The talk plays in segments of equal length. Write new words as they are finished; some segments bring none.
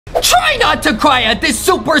Try not to cry at this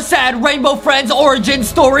super sad Rainbow Friends origin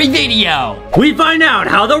story video. We find out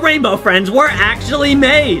how the Rainbow Friends were actually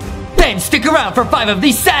made. Then stick around for 5 of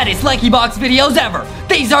the saddest LankyBox videos ever.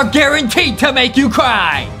 These are guaranteed to make you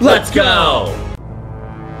cry. Let's go.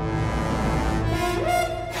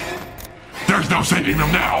 There's no saving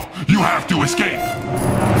them now. You have to escape.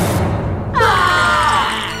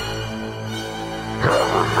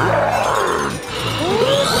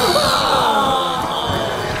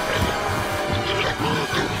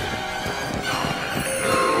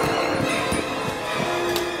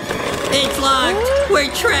 It's locked.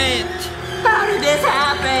 We're trapped. How did this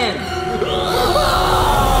happen?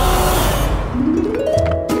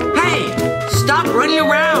 Hey, stop running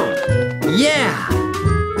around. Yeah.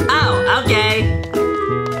 Oh, okay.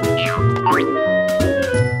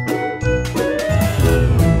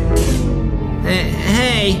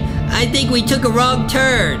 Hey, I think we took a wrong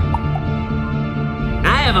turn.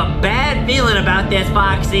 I have a bad feeling about this,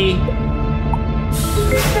 Foxy.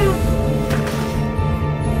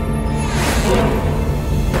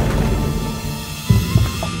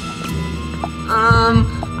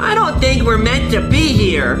 I don't think we're meant to be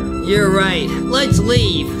here. You're right. Let's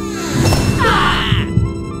leave. Ah!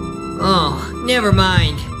 Oh, never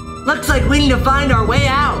mind. Looks like we need to find our way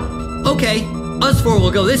out. Okay, us 4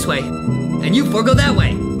 will go this way, and you 4 go that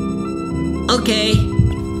way. Okay.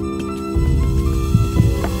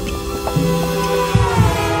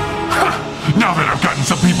 Now that I've gotten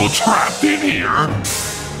some people trapped in here,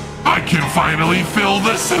 I can finally fill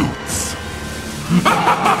the suits.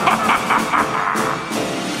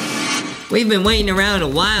 We've been waiting around a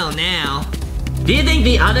while now. Do you think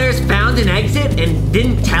the others found an exit and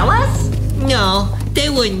didn't tell us? No, they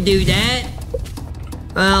wouldn't do that.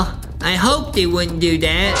 Well, I hope they wouldn't do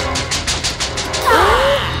that.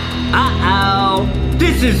 Uh-oh.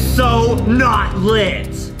 This is so not lit.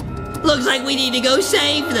 Looks like we need to go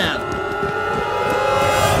save them.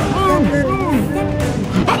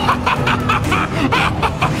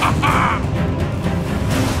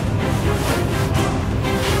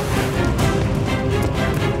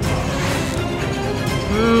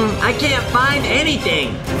 I can't find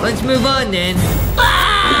anything. Let's move on then.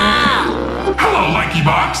 Hello,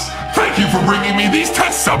 LankyBox. Thank you for bringing me these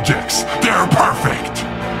test subjects. They're perfect.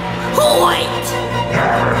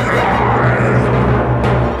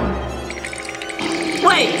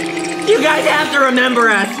 Wait, you guys have to remember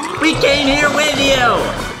us. We came here with you.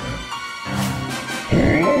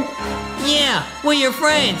 Yeah, we're your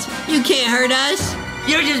friends. You can't hurt us.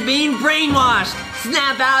 You're just being brainwashed.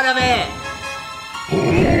 Snap out of it.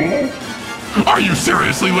 Are you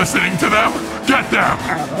seriously listening to them? Get them!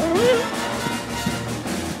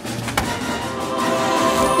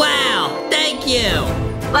 Wow, thank you.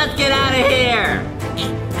 Let's get out of here.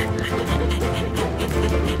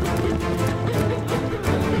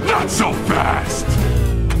 Not so fast!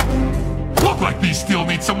 Look like these still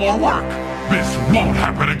need some more work. This won't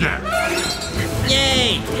happen again.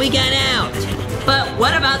 Yay, we got out. But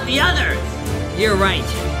what about the others? You're right.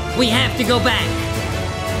 We have to go back.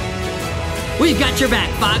 We've got your back,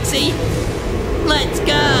 Foxy. Let's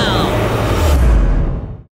go.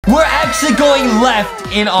 We're actually going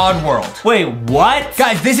left in Oddworld. Wait, what?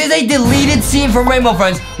 Guys, this is a deleted scene from Rainbow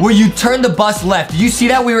Friends where you turn the bus left. Did you see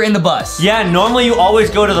that? We were in the bus. Yeah, normally you always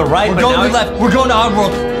go to the right, We're but going now to left. We're going to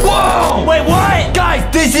Oddworld. Whoa! Wait, what? Guys,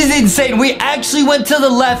 this is insane. We actually went to the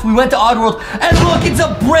left. We went to Oddworld. And look, it's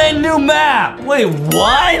a brand new map. Wait,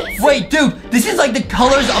 what? Wait, dude, this is like the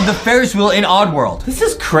colors of the Ferris wheel in Oddworld. This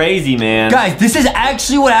is crazy, man. Guys, this is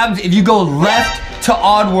actually what happens if you go left to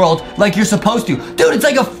Oddworld like you're supposed to. Dude, it's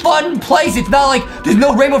like a fun place. It's not like there's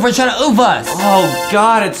no Rainbow Friends trying to oof us. Oh,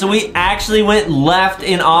 got it. So we actually went left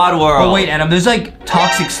in Oddworld. Oh, wait, Adam, there's like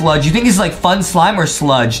toxic sludge. You think it's like fun slime or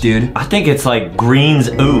sludge, dude? I think it's like Green's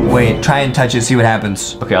oof. Wait, try and touch it, see what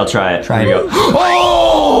happens. Okay, I'll try it. Try Here it. we go.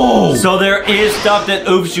 Oh! So there is stuff that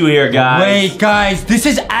oofs you here, guys. Wait, guys, this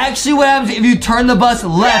is actually what happens if you turn the bus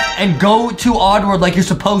left and go to Oddworld like you're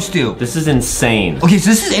supposed to. This is insane. Okay,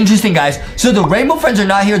 so this is interesting, guys. So the Rainbow Friends are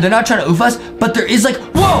not here. They're not trying to oof us, but there is like,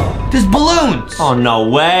 whoa, there's balloons. Oh, no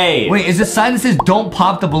way. Wait, is the sign that says don't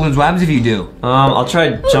pop the balloons? What happens if you do? I'll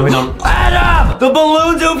try jumping on. Adam! The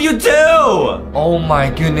balloons oof you too! Oh my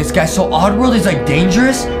goodness, guys. So Oddworld is like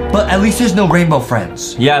dangerous, but at least there's no Rainbow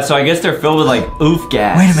Friends. Yeah, so I guess they're filled with like oof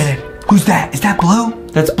gas. Wait a minute. Who's that? Is that Blue?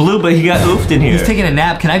 That's Blue, but he got oofed in here. He's taking a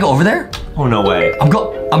nap. Can I go over there? Oh, no way. I'm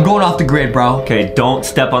going off the grid, bro. Okay, don't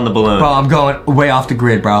step on the balloon. Bro, I'm going way off the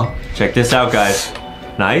grid, bro. Check this out, guys.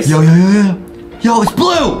 Nice. Yo, Yo, it's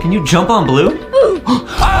Blue! Can you jump on Blue?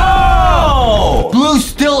 Oh! Blue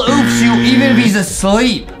still oofs you even if he's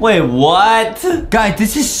asleep. Wait, what? Guys,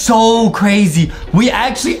 this is so crazy. We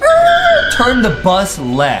actually turned the bus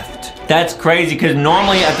left. That's crazy, because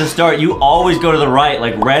normally at the start, you always go to the right.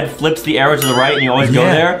 Like, red flips the arrow to the right, and you always go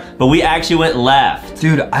there. But we actually went left.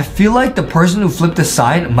 Dude, I feel like the person who flipped the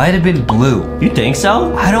sign might have been blue. You think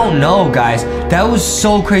so? I don't know, guys. That was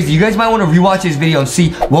so crazy. You guys might want to rewatch this video and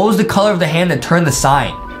see what was the color of the hand that turned the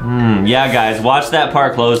sign. Yeah, guys, watch that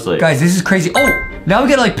part closely. Guys, this is crazy. Oh, now we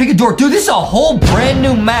gotta like pick a door. Dude, this is a whole brand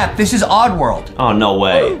new map. This is Oddworld. Oh, no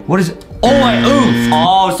way. What is it? Oh, I oofed.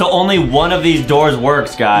 Oh, so only one of these doors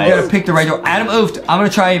works, guys. You gotta pick the right door. Adam oofed. I'm gonna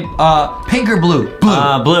try pink or blue?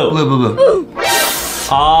 Blue. Blue.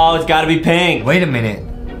 Oh, it's gotta be pink. Wait a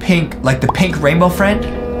minute. Pink, like the pink rainbow friend?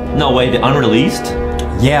 No way, the unreleased?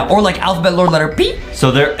 Yeah, or like alphabet lord letter P.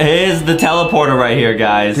 So there is the teleporter right here,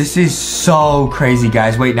 guys. This is so crazy,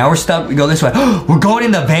 guys. Wait, now we're stuck. We go this way. We're going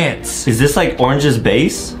in the vents. Is this like Orange's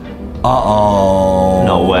base? Uh-oh.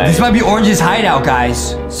 No way. This might be Orange's hideout,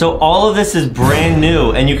 guys. So all of this is brand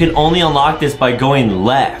new, and you can only unlock this by going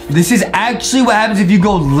left. This is actually what happens if you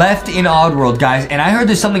go left in Oddworld, guys. And I heard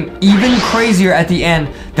there's something even crazier at the end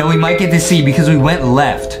that we might get to see because we went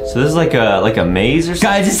left. So this is like a maze or something?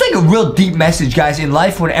 Guys, it's like a real deep message, guys. In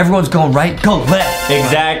life, when everyone's going right, go left.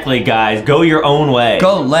 Exactly, guys. Go your own way.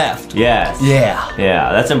 Go left. Yes. Yeah.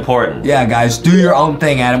 Yeah, that's important. Yeah, guys, do your own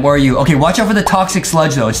thing, Adam. Where are you? Okay, watch out for the toxic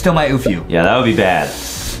sludge, though. It still might oof you. Yeah, that would be bad.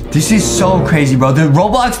 This is so crazy, bro. The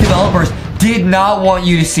Roblox developers did not want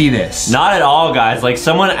you to see this. Not at all, guys. Like,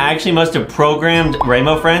 someone actually must have programmed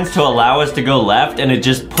Rainbow Friends to allow us to go left, and it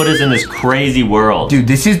just put us in this crazy world. Dude,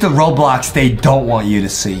 this is the Roblox they don't want you to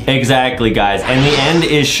see. Exactly, guys. And the end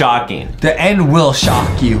is shocking. The end will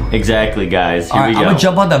shock you. Exactly, guys. Here we go. I'm gonna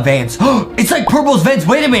jump on the vents. It's like Purple's vents.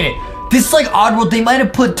 Wait a minute. This is like Oddworld. They might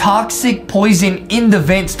have put toxic poison in the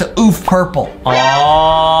vents to oof Purple.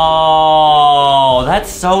 Oh,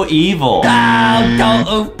 that's so evil. Oh, don't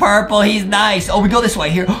oof Purple. He's nice. Oh, we go this way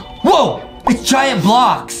here. Whoa, it's giant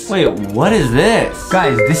blocks. Wait, what is this?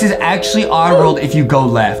 Guys, this is actually Oddworld if you go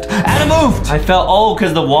left. Adam oofed. I fell,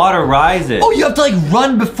 because the water rises. Oh, you have to like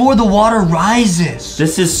run before the water rises.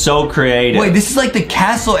 This is so creative. Wait, this is like the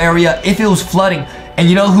castle area if it was flooding. And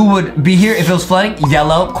you know who would be here if it was flooding?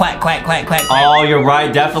 Yellow. Quack, quack, quack, quack, quack. Oh, you're right.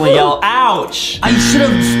 Definitely yellow. Ouch. I should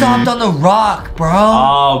have stopped on the rock, bro.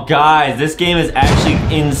 Oh, guys, this game is actually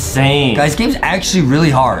insane. Guys, this game's actually really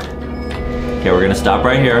hard. Okay, we're gonna stop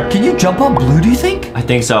right here. Can you jump on blue, do you think? I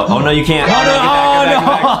think so. Oh, no, you can't. Oh, no, Get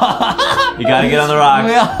back. You gotta get on the rock.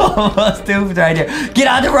 We almost oofed right here. Get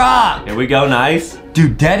on the rock. Here we go. Nice.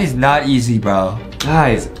 Dude, that is not easy, bro.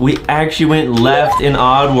 Guys, we actually went left in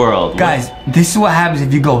Oddworld. Guys, this is what happens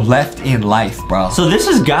if you go left in life, bro. So this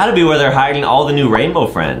has got to be where they're hiding all the new Rainbow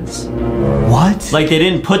Friends. What? Like, they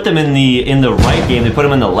didn't put them in the right game. They put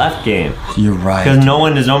them in the left game. You're right. Because no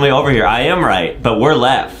one is normally over here. I am right, but we're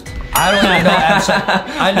left. I don't even know.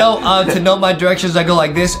 I know to know my directions, I go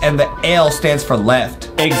like this, and the L stands for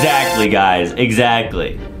left. Exactly, guys.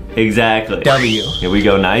 Exactly. Exactly. W. Here we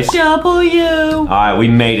go. Nice. W. All right, we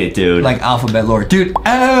made it, dude. Like alphabet lore. Dude,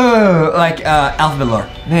 oh, like alphabet lore.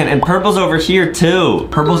 Man, and Purple's over here, too.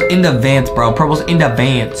 Purple's in the vents, bro. Purple's in the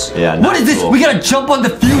vents. Yeah, what is this? Cool. We gotta jump on the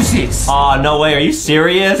fuses. Oh, no way. Are you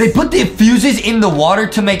serious? They put the fuses in the water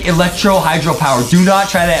to make electro hydropower. Do not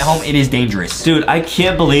try that at home. It is dangerous. Dude, I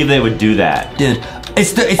can't believe they would do that. Dude,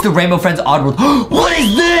 it's the Rainbow Friends Oddworld. What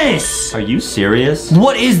is this? Are you serious?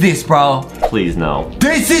 What is this, bro? Please, no.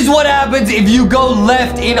 This is what happens if you go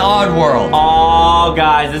left in Oddworld. Oh,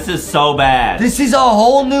 guys, this is so bad. This is a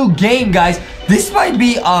whole new game, guys. This might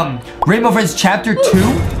be Rainbow Friends Chapter 2,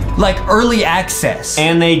 like early access.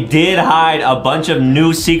 And they did hide a bunch of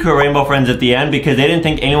new secret Rainbow Friends at the end because they didn't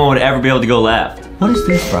think anyone would ever be able to go left. What is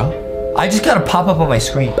this, bro? I just got a pop-up on my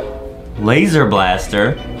screen. Laser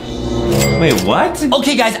blaster? Wait, what?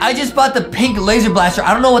 Okay, guys, I just bought the pink laser blaster.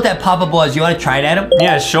 I don't know what that pop-up was. You want to try it, Adam?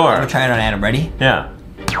 Yeah, sure. I'm gonna try it on Adam. Ready? Yeah.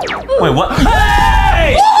 Wait, what?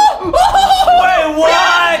 Hey! Wait,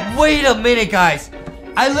 what? Wait a minute, guys.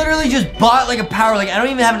 I literally just bought like a power. Like, I don't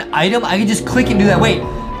even have an item. I can just click and do that. Wait.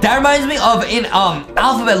 That reminds me of in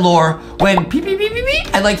alphabet lore when P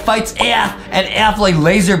and like fights F and F like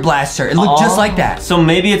laser blaster. It looked just like that. So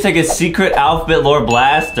maybe it's like a secret alphabet lore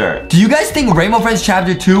blaster. Do you guys think Rainbow Friends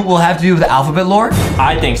Chapter 2 will have to do with the alphabet lore?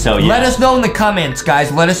 I think so, yeah. Let us know in the comments,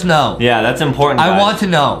 guys. Let us know. Yeah, that's important, guys. I want to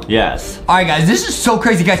know. Yes. All right, guys. This is so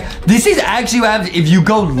crazy, guys. This is actually what happens if you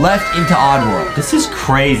go left into Oddworld. This is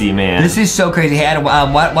crazy, man. This is so crazy. Hey, Adam,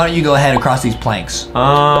 why don't you go ahead across these planks?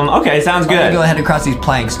 Okay, sounds good. Why don't you go ahead across these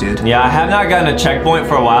planks, dude? Yeah, I have not gotten a checkpoint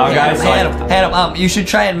for a while, guys. Adam, you should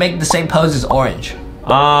try and make the same pose as Orange.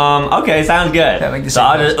 Okay, sounds good. Yeah, like the So same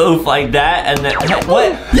I'll just oof like that, and then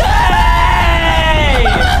what? Yay!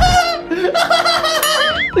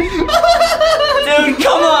 Dude,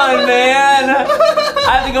 come on, man!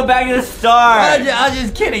 I have to go back to the start. I'm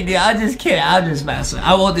just kidding, dude. I'm just kidding. I'm just messing.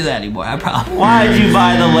 I won't do that anymore. I promise. Why did you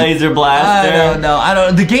buy the laser blaster? I don't know. I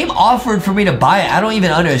don't. The game offered for me to buy it. I don't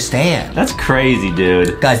even understand. That's crazy,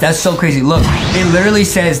 dude. Guys, that's so crazy. Look, it literally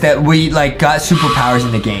says that we like got superpowers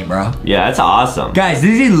in the game, bro. Yeah, that's awesome. Guys,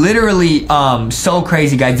 this is literally so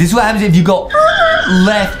crazy, guys. This is what happens if you go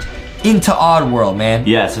left into Oddworld, man.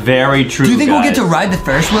 Yes, very true. Do you think we'll get guys. to ride the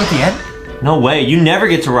Ferris wheel at the end? No way, you never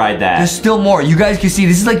get to ride that. There's still more. You guys can see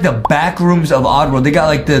this is like the back rooms of Oddworld. They got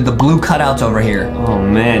like the blue cutouts over here. Oh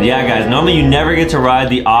man, yeah, guys. Normally you never get to ride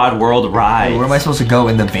the Oddworld ride. Where am I supposed to go?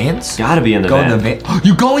 In the vents? Gotta be in the Go vent. in the vent.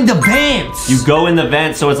 You go in the vents. You go in the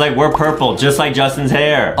vent, so it's like we're purple, just like Justin's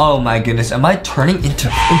hair. Oh my goodness, am I turning into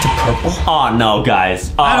purple? Oh no,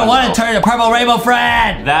 guys. I don't want to turn into purple rainbow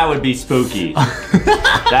friend. That would be spooky.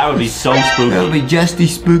 That would be so spooky. It'll be justy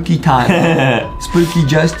spooky time. Spooky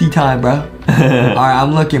justy time, bro. Alright,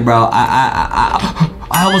 I'm looking, bro.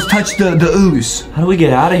 I almost touched the ooze. How do we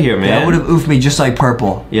get out of here, man? That would have oofed me just like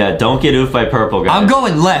purple. Yeah, don't get oofed by purple, guys. I'm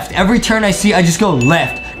going left. Every turn I see, I just go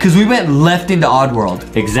left. Because we went left into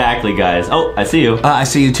Oddworld. Exactly, guys. Oh, I see you. I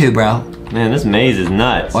see you too, bro. Man, this maze is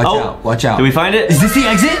nuts. Watch out, watch out. Did we find it? Is this the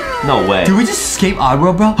exit? No way. Did we just escape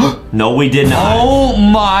Oddworld, bro? No, we did not. Oh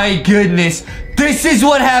my goodness. This is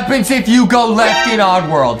what happens if you go left in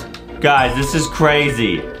Oddworld. Guys, this is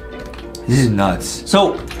crazy. This is nuts.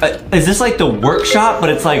 So, is this like the workshop, but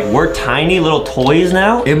it's like we're tiny little toys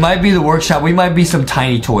now? It might be the workshop. We might be some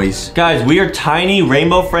tiny toys. Guys, we are tiny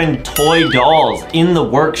Rainbow Friend toy dolls in the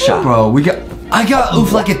workshop. Bro, I got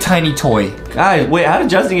oofed like a tiny toy. Guys, wait, how did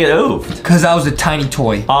Justin get oofed? Because I was a tiny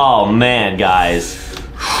toy. Oh man, guys.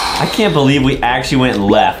 I can't believe we actually went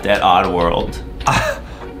left at Oddworld.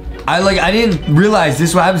 I didn't realize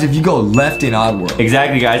this is what happens if you go left in Oddworld.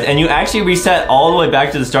 Exactly, guys. And you actually reset all the way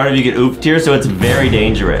back to the start if you get oofed here, so it's very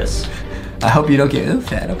dangerous. I hope you don't get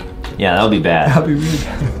oofed, Adam. Yeah, that'll be I bad. hope you really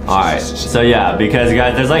bad. Alright, so yeah, because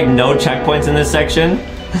guys, there's like no checkpoints in this section.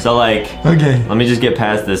 So like, Okay. let me just get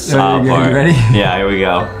past this Okay, part. you ready? Yeah, here we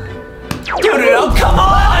go. Dude, oh, come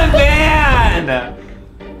on, man!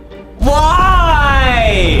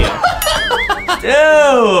 Why?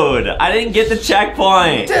 Dude, I didn't get the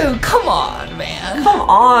checkpoint. Dude, come on, man. Come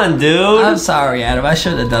on, dude. I'm sorry, Adam. I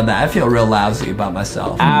shouldn't have done that. I feel real lousy about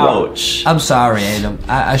myself. Ouch. I'm sorry, Adam.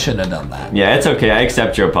 I shouldn't have done that. Yeah, it's okay. I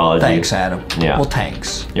accept your apology. Thanks, Adam. Yeah. Well,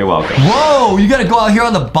 thanks. You're welcome. Whoa, you gotta go out here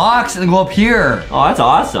on the box and then go up here. Oh, that's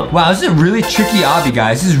awesome. Wow, this is a really tricky obby,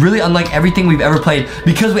 guys. This is really unlike everything we've ever played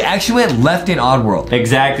because we actually went left in Oddworld.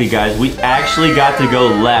 Exactly, guys. We actually got to go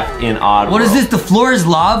left in Oddworld. What is this? The floor is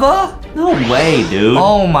lava? No way, dude.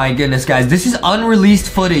 Oh my goodness, guys. This is unreleased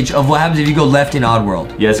footage of what happens if you go left in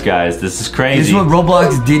Oddworld. Yes, guys. This is crazy. This is what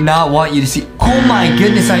Roblox did not want you to see. Oh my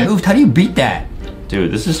goodness, I oofed. How do you beat that?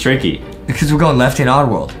 Dude, this is tricky. Because we're going left in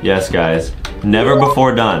Oddworld. Yes, guys. Never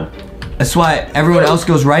before done. That's why everyone else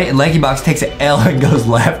goes right and LankyBox takes an L and goes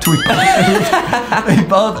left. We both oofed. We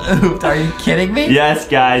both oofed. Are you kidding me? Yes,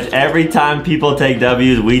 guys. Every time people take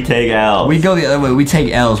W's, we take L's. We go the other way. We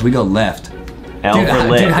take L's. We go left. L Dude, for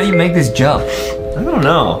lit. dude, how do you make this jump? I don't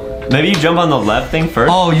know. Maybe you jump on the left thing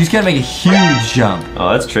first? Oh, you just gotta make a huge jump.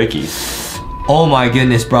 Oh, that's tricky. Oh my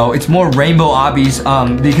goodness, bro. It's more rainbow obbies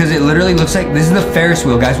because it literally looks like this is the Ferris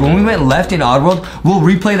wheel, guys. When we went left in Oddworld, we'll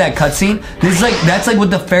replay that cutscene. This is like that's like what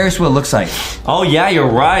the Ferris wheel looks like. Oh, yeah, you're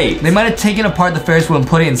right. They might have taken apart the Ferris wheel and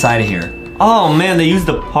put it inside of here. Oh, man, they used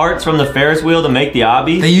the parts from the Ferris wheel to make the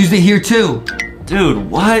obby? They used it here too. Dude,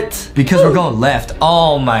 what? Because we're going left.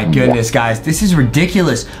 Oh my goodness, guys. This is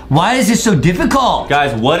ridiculous. Why is this so difficult?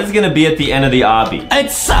 Guys, what is gonna be at the end of the obby?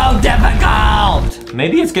 It's so difficult.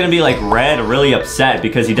 Maybe it's gonna be like Red really upset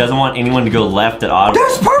because he doesn't want anyone to go left at Oddworld.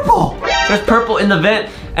 There's purple. There's purple in the vent,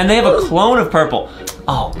 and they have a clone of purple.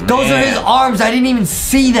 Oh, man. Those are his arms. I didn't even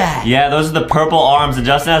see that. Yeah, those are the purple arms, and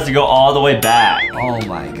Justin has to go all the way back. Oh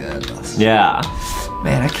my goodness. Yeah.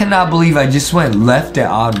 Man, I cannot believe I just went left at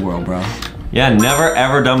Oddworld, bro. Yeah, never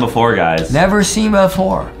ever done before, guys. Never seen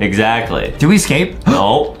before. Exactly. Did we escape?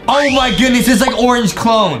 No. Oh my goodness, it's like orange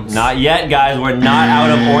clones. Not yet, guys. We're not out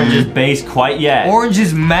of Orange's base quite yet.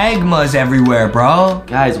 Orange's magmas everywhere, bro.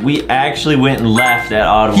 Guys, we actually went left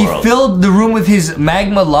at He Oddworld. filled the room with his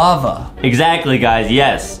magma lava. Exactly, guys.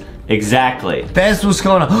 Yes. Exactly. That's what's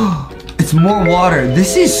going on. It's more water.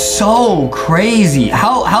 This is so crazy.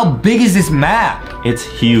 How big is this map? It's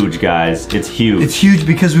huge, guys. It's huge. It's huge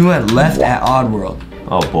because we went left at Oddworld.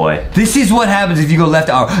 Oh boy. This is what happens if you go left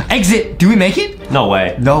to exit. Do we make it? No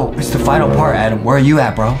way. No, it's the final part, Adam. Where are you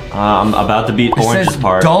at, bro? I'm about to beat Orange's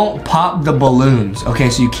part. Don't pop the balloons. Okay,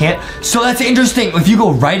 so you can't. So that's interesting. If you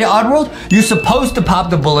go right at Oddworld, you're supposed to pop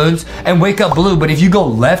the balloons and wake up Blue. But if you go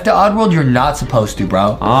left to Oddworld, you're not supposed to,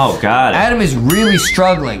 bro. Oh, God. Adam is really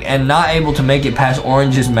struggling and not able to make it past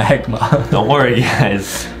Orange's magma. Don't worry,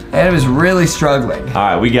 guys. Adam is really struggling. All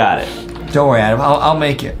right, we got it. Don't worry, Adam. I'll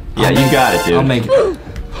make it. Yeah, you got it, dude. I'll make it.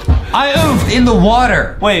 I oofed in the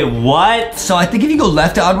water. Wait, what? So I think if you go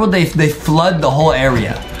left to Oddworld, they flood the whole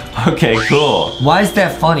area. Okay, cool. Why is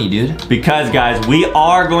that funny, dude? Because, guys, we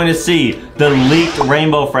are going to see the leaked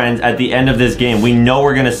Rainbow Friends at the end of this game. We know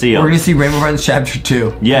we're going to see them. We're going to see Rainbow Friends Chapter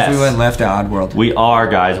 2. Yes. If we went left to Oddworld. We are,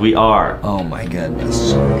 guys. We are. Oh, my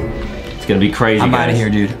goodness. It's going to be crazy, I'm guys. out of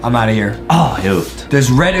here, dude. I'm out of here. Oh, I oofed.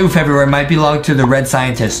 There's red oof everywhere. It might belong to the red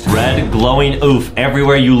scientist. Red glowing oof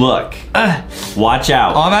everywhere you look. Watch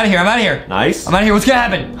out. Oh, I'm out of here. I'm out of here. Nice. I'm out of here. What's going to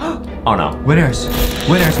happen? Oh, no. Winners.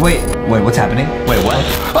 Winners. Wait, what's happening? Wait, what?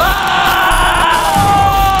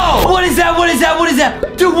 What is that? What is that? What is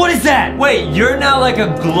that? Dude, what is that? Wait, you're now like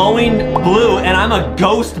a glowing blue, and I'm a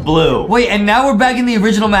ghost blue. Wait, and now we're back in the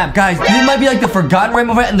original map. Guys, this might be like the forgotten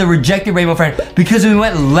Rainbow Friend and the rejected Rainbow Friend because we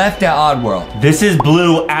went left at Oddworld. This is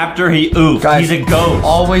Blue after he oofed. Guys, he's a ghost.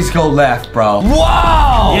 Always go left, bro.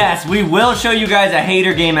 Whoa! Yes, we will show you guys a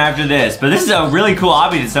hater game after this, but this is a really cool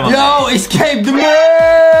obby to someone. Yo, escape the mail!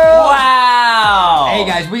 Wow! Hey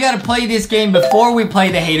guys, we gotta play this game before we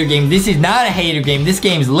play the hater game. This is not a hater game. This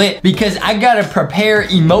game's lit because I gotta prepare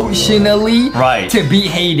emotionally to be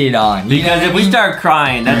hated on. Because if we start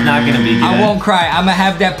crying, that's not gonna be good. I won't cry. I'm gonna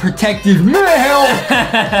have that protective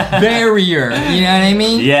barrier. You know what I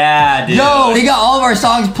mean? Yeah, dude. Yo, they got all of our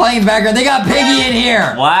songs playing in the background. They got Piggy in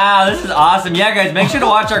here. Wow, this is awesome. Yeah, guys, make sure to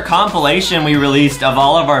watch our compilation we released of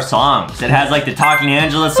all of our songs. It has like the Talking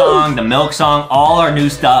Angela song, the Milk song, all our new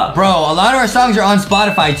stuff. Bro, a lot of our songs are on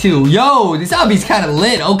Spotify too. Yo, this obby's kind of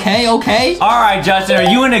lit. Okay. All right, Justin, are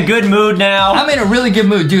you in a good mood now? I'm in a really good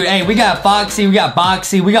mood, dude. Hey, we got Foxy, we got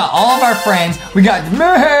Boxy, we got all of our friends. We got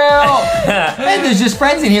Mel. And there's just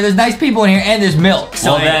friends in here. There's nice people in here, and there's Milk.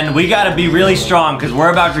 So well, then we gotta be really strong because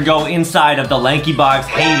we're about to go inside of the LankyBox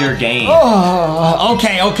hater game. Oh,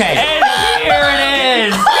 okay. And here it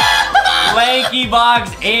is.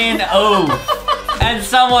 LankyBox in oof. And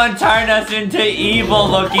someone turned us into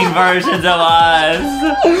evil-looking versions of us.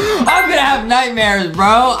 I'm gonna have nightmares,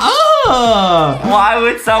 bro. Oh. Why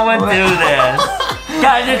would someone do this?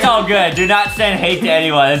 Guys, it's all good. Do not send hate to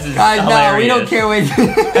anyone. This is hilarious. No, we don't care what.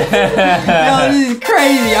 No, this is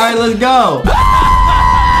crazy. All right, let's go.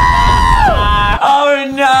 Oh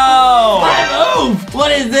no!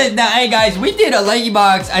 What is this? Now, hey guys, we did a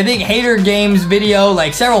LankyBox, I think, hater games video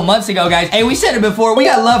like several months ago, guys. Hey, we said it before, we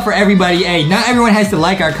got love for everybody. Hey, not everyone has to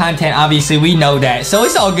like our content, obviously, we know that. So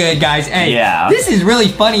it's all good, guys. Hey, yeah. This is really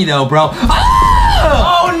funny though, bro.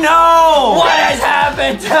 Oh no! What has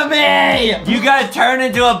happened to me? You got turned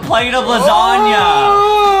into a plate of lasagna.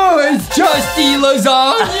 Oh, it's Justy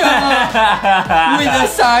lasagna with a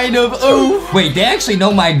side of oof. Wait, they actually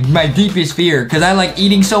know my deepest fear because I like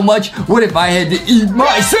eating so much. What if I had to eat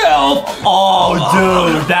myself? Oh,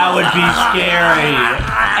 dude, that would be scary.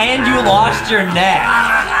 And you lost your neck.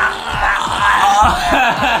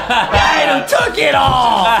 I took it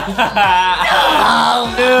all.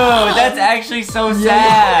 No. Dude, that's actually so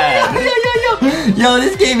sad. Yo,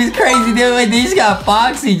 this game is crazy, dude. Wait, they just got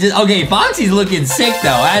Foxy. Okay, Foxy's looking sick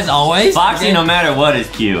though, as always. Foxy, okay. No matter what, is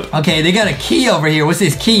cute. Okay, they got a key over here. What's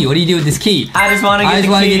this key? What do you do with this key? I just want to get the key. I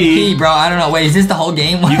just want to get the key, bro. I don't know. Wait, is this the whole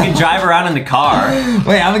game? You can drive around in the car.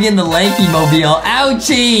 Wait, I'm getting the Lanky mobile.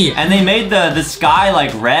 Ouchie! And they made the sky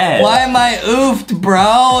like red. Why am I oofed,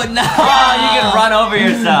 bro? No. Oh, you can run over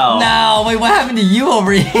yourself. No, wait, what happened to you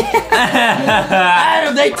over here?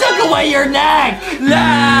 Adam, they took away your neck. No!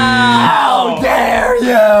 How dare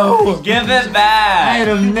you? Give it back.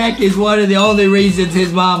 Adam's neck is one of the only reasons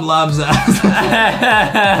his mom loves us.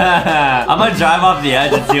 I'm gonna drive off the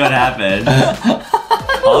edge and see what happens.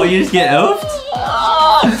 Oh, you just get oofed?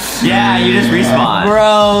 Yeah, you just respawn.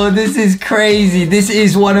 Bro, this is crazy. This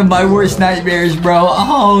is one of my worst nightmares, bro.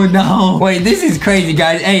 Oh, no. Wait, this is crazy,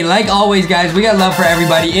 guys. Hey, like always, guys, we got love for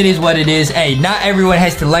everybody. It is what it is. Hey, not everyone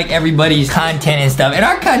has to like everybody's content and stuff. And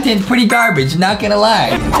our content's pretty garbage, not gonna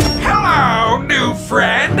lie. Come Hello, new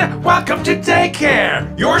friend. Welcome to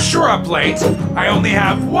daycare. You're sure up late. I only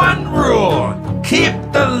have one rule. Keep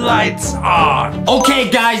the lights on. Okay,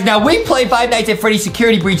 guys, now we play Five Nights at Freddy's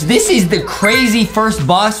Security Breach. This is the crazy first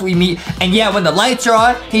boss we meet. And yeah, when the lights are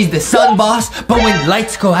on, he's the sun boss. But when the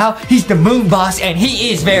lights go out, he's the moon boss. And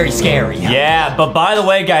he is very scary. Yeah, but by the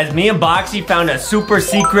way, guys, me and Boxy found a super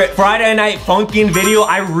secret Friday Night Funkin' video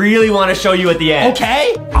I really want to show you at the end.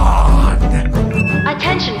 Okay? On.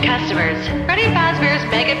 Attention customers, Freddy Fazbear's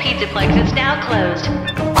Mega Pizzaplex is now closed.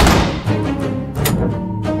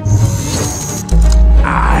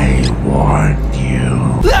 I warned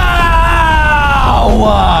you. No!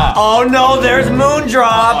 Oh no, there's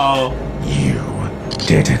Moondrop. You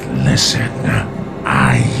didn't listen.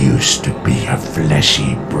 I used to be a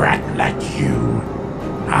fleshy brat like you.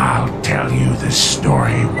 I'll tell you the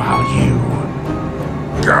story while you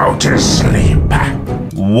go to sleep.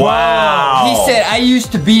 Wow. He said, I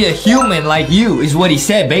used to be a human like you, is what he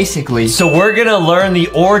said, basically. So we're gonna learn the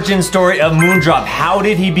origin story of Moondrop. How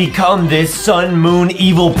did he become this sun, moon,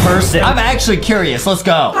 evil person? I'm actually curious. Let's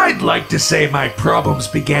go. I'd like to say my problems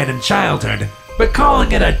began in childhood, but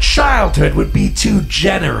calling it a childhood would be too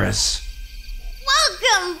generous.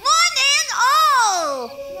 Welcome, one and all,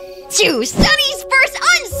 to Sunny's first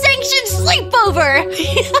unsanctioned sleepover.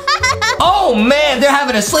 Oh, man, they're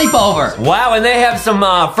having a sleepover. Wow, and they have some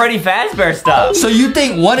Freddy Fazbear stuff. So you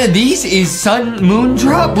think one of these is Sun Moon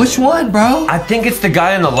Drop? Which one, bro? I think it's the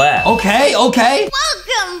guy on the left. Okay, okay.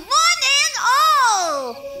 Welcome, one and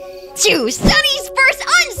all, to Sunny's first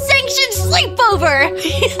unsanctioned sleepover.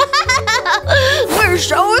 We're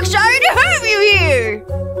so excited to have you here.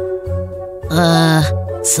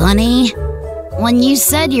 Sunny? When you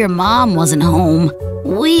said your mom wasn't home,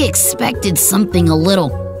 we expected something a little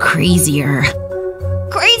crazier.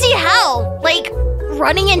 Crazy how? Like,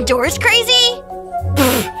 running indoors crazy?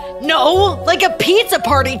 No, like a pizza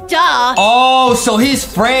party, duh. Oh, so his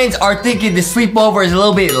friends are thinking the sleepover is a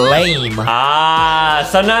little bit lame. Ah,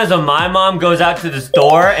 sometimes when my mom goes out to the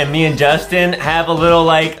store and me and Justin have a little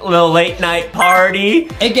late night party.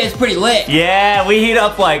 It gets pretty lit. Yeah, we heat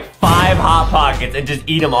up like 5 Hot Pockets and just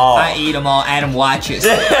eat them all. I eat them all. Adam watches.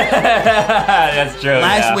 That's true.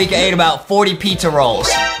 Last week I ate about 40 pizza rolls.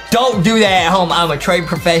 Don't do that at home. I'm a trained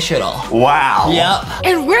professional. Wow. Yep.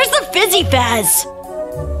 And where's the Fizzy Faz?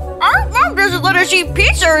 Our mom doesn't let us eat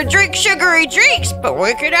pizza or drink sugary drinks, but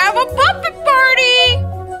we could have a puppet party.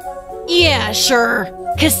 Yeah, sure.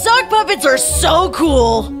 Cause sock puppets are so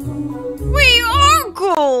cool. We are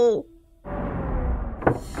cool.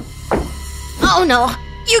 Oh no,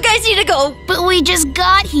 you guys need to go. But we just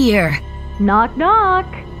got here. Knock, knock.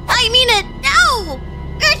 I mean it now.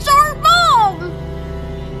 It's our mom.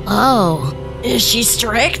 Oh. Is she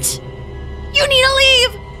strict? You need to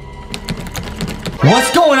leave.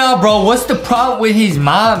 What's going on, bro? What's the problem with his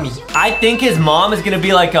mommy? I think his mom is gonna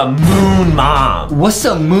be like a moon mom. What's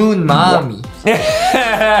a moon mommy?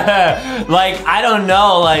 Like, I don't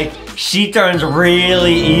know, like, she turns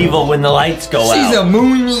really evil when the lights go out. She's a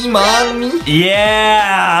moony mommy?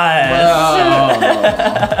 Yeah.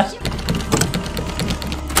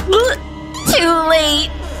 Too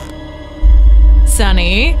late.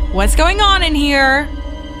 Sunny, what's going on in here?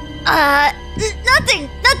 Nothing,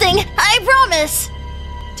 I promise.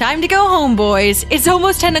 Time to go home, boys. It's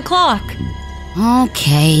almost 10 o'clock.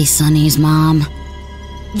 Okay, Sunny's mom.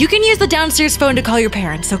 You can use the downstairs phone to call your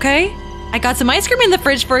parents, okay? I got some ice cream in the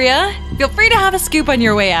fridge for you. Feel free to have a scoop on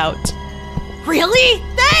your way out. Really?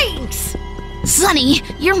 Thanks. Sunny,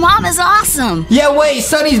 your mom is awesome. Yeah, wait,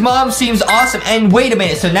 Sunny's mom seems awesome. And wait a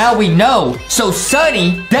minute, so now we know. So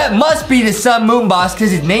Sunny, that must be the Sun Moon boss because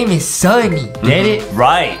his name is Sunny. Get it?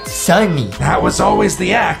 Right. Sunny. That was always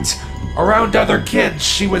the act. Around other kids,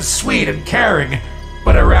 she was sweet and caring.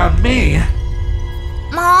 But around me...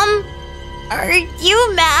 Mom, are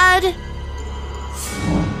you mad?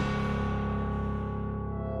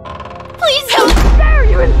 Please help. How dare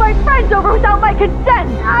you invite friends over without my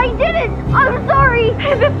consent? I didn't. I'm sorry.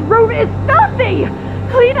 This room is filthy.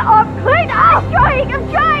 Clean up, clean up. I'm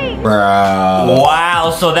trying.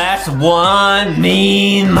 Wow, so that's one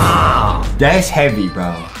mean mom. That's heavy,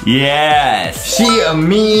 bro. Yes. She a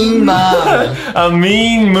mean mommy. A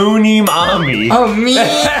mean moony mommy. A mean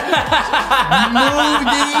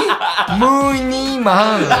moony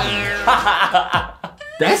mommy.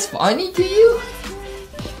 That's funny to you?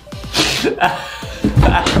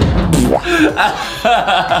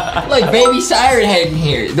 Like baby siren head in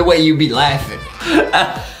here, the way you be laughing.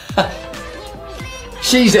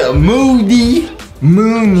 She's a moony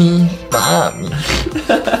mommy.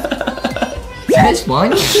 That's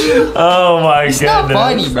funny. Oh my goodness. It's not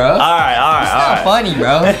funny, bro. All right. It's not funny,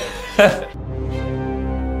 bro.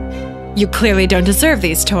 You clearly don't deserve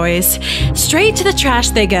these toys. Straight to the trash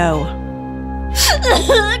they go.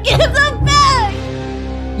 Give them back!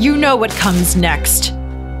 You know what comes next.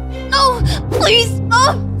 No, please,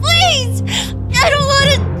 oh, please! I don't want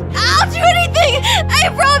to. I'll do anything! I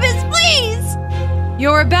promise, please!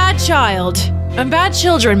 You're a bad child, and bad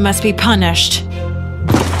children must be punished.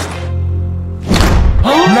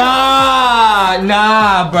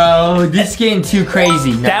 Nah, bro. This is getting too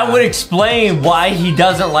crazy. Nah. That would explain why he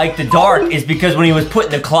doesn't like the dark, is because when he was put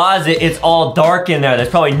in the closet, it's all dark in there. There's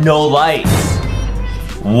probably no lights.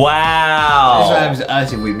 Wow. That's what happens to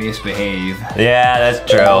us if we misbehave. Yeah, that's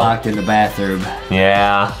true. Locked in the bathroom.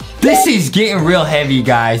 Yeah. This is getting real heavy,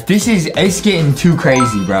 guys. It's getting too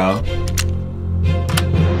crazy, bro.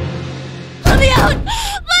 Let me out!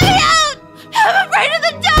 Let me out! I'm afraid of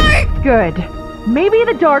the dark! Good. Maybe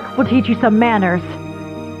the dark will teach you some manners.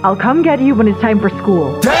 I'll come get you when it's time for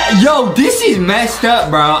school. Yo, this is messed up,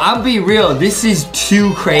 bro. I'll be real. This is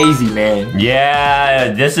too crazy, man. Yeah,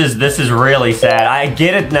 this is really sad. I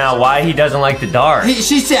get it now why he doesn't like the dark.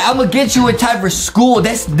 She said, I'm gonna get you in time for school.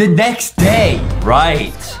 That's the next day.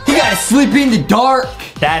 Right. He gotta sleep in the dark.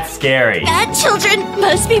 That's scary. Bad children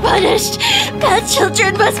must be punished. Bad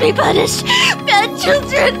children must be punished. Bad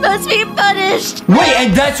children must be punished. Wait,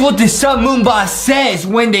 and that's what the Sun Moon Boss says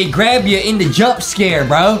when they grab you in the jump scare,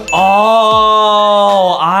 bro.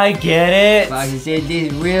 Oh, I get it. He said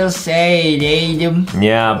this real sad, Adam.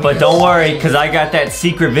 Yeah, but don't worry, because I got that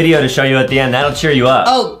secret video to show you at the end. That'll cheer you up.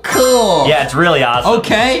 Oh, cool. Yeah, it's really awesome.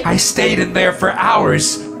 Okay. I stayed in there for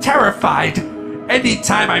hours, terrified.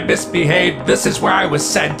 Anytime I misbehaved, this is where I was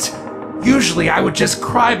sent. Usually I would just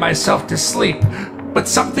cry myself to sleep, but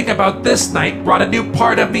something about this night brought a new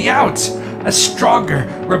part of me out. A stronger,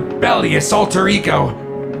 rebellious alter ego.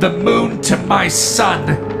 The moon to my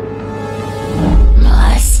sun.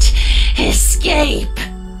 Must escape.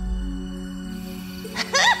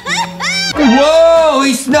 Whoa,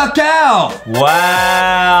 he snuck out.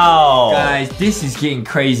 Wow. Guys, this is getting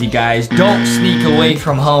crazy, guys. Don't sneak away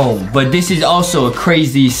from home. But this is also a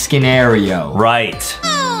crazy scenario. Right.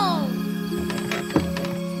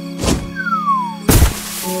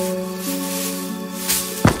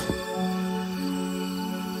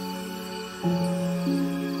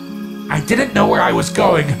 I didn't know where I was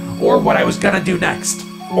going or what I was gonna do next.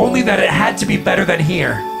 Only that it had to be better than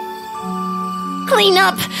here. Clean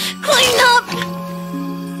up! Clean up!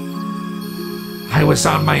 I was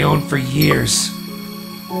on my own for years.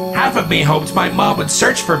 Half of me hoped my mom would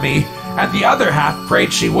search for me, and the other half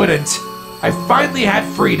prayed she wouldn't. I finally had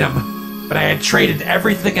freedom, but I had traded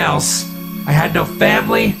everything else. I had no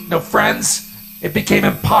family, no friends. It became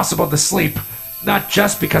impossible to sleep, not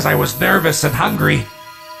just because I was nervous and hungry,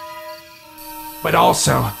 but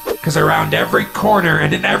also because around every corner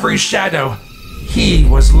and in every shadow, he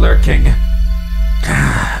was lurking.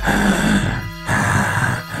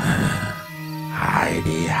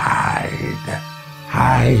 Hidey,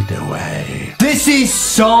 hide away. This is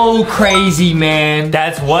so crazy, man.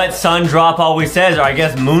 That's what Sundrop always says, or I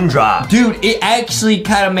guess Moondrop. Dude, it actually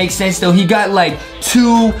kind of makes sense, though. He got, like,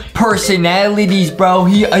 2 personalities, bro.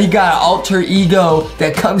 He got an alter ego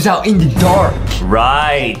that comes out in the dark.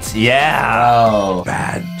 Right, yeah. Oh.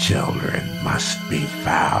 Bad children must be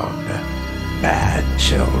found. Bad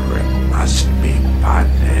children must be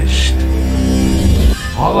punished.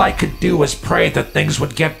 All I could do was pray that things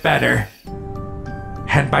would get better.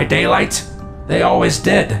 And by daylight, they always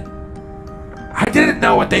did. I didn't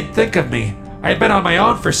know what they'd think of me. I had been on my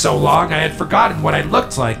own for so long, I had forgotten what I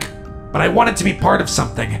looked like. But I wanted to be part of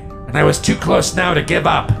something, and I was too close now to give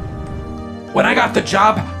up. When I got the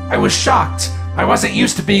job, I was shocked. I wasn't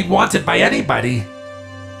used to being wanted by anybody.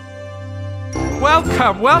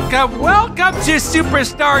 Welcome, welcome, welcome to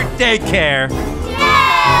Superstar Daycare.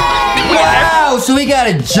 Wow, so he got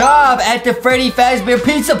a job at the Freddy Fazbear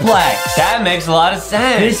Pizzaplex. That makes a lot of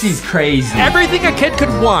sense. This is crazy. Everything a kid could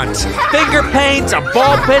want. Finger paints, a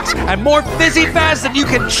ball pit, and more fizzy fast than you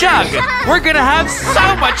can chug. We're gonna have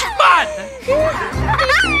so much fun!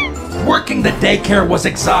 Working the daycare was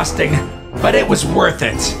exhausting, but it was worth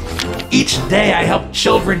it. Each day I helped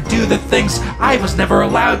children do the things I was never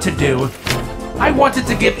allowed to do. I wanted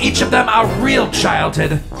to give each of them a real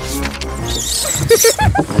childhood.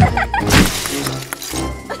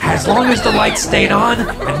 As long as the lights stayed on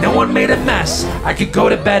and no one made a mess, I could go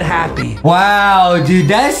to bed happy. Wow, dude,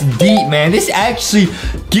 that's deep, man. This actually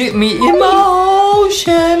get me emotional.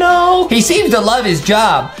 He seems to love his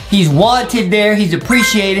job. He's wanted there, he's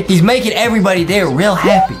appreciated, he's making everybody there real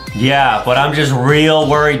happy. Yeah, but I'm just real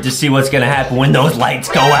worried to see what's gonna happen when those lights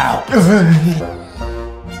go out.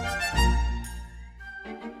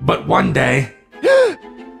 But one day,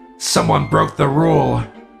 someone broke the rule.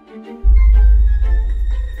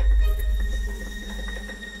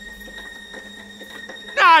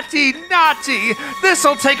 Naughty, naughty!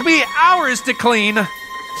 This'll take me hours to clean.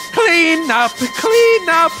 Clean up, clean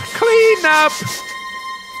up, clean up!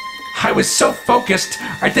 I was so focused,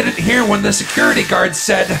 I didn't hear when the security guard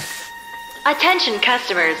said, Attention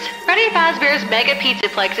customers, Freddy Fazbear's Mega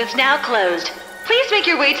Pizzaplex is now closed. Please make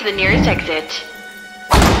your way to the nearest exit.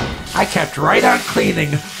 I kept right on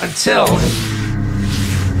cleaning until...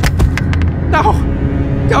 No!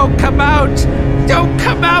 Don't come out! Don't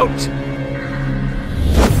come out!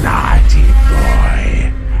 Naughty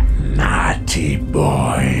boy. Naughty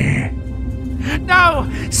boy. No!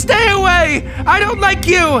 Stay away! I don't like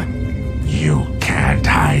you! You can't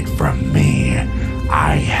hide from me.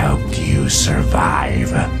 I helped you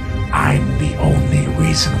survive. I'm the only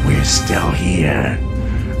reason we're still here.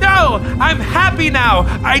 No! I'm happy now!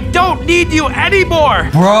 I don't need you anymore!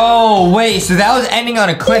 Bro, wait, so that was ending on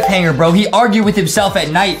a cliffhanger, bro. He argued with himself at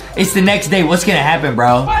night. It's the next day. What's gonna happen,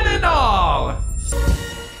 bro? One and all!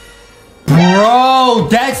 Bro,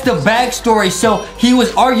 that's the backstory. So he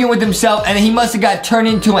was arguing with himself and he must have got turned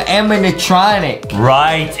into an animatronic.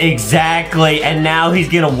 Right, exactly. And now he's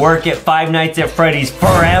gonna work at Five Nights at Freddy's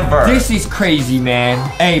forever. This is crazy, man.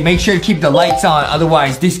 Hey, make sure to keep the lights on.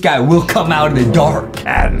 Otherwise, this guy will come out in the dark.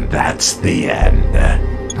 And that's the end.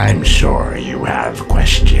 I'm sure you have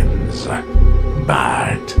questions,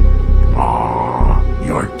 but... Aw,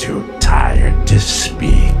 you're too tired to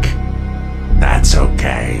speak. That's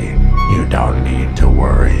okay. You don't need to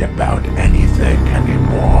worry about anything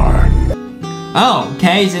anymore. Oh,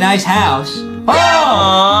 okay, it's a nice house.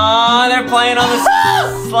 Oh, they're playing on the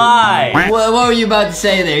slide. What were you about to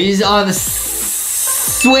say there? He's on the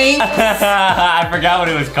swing? I forgot what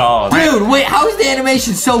it was called. Dude, wait, how is the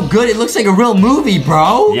animation so good? It looks like a real movie,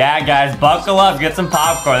 bro. Yeah, guys, buckle up, get some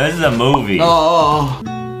popcorn. This is a movie. Oh.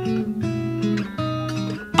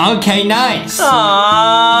 Okay, nice.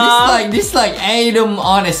 Aww. This like Adam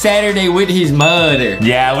on a Saturday with his mother.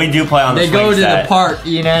 Yeah, we do play on the They swing go to set. the park,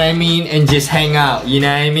 you know what I mean, and just hang out, you know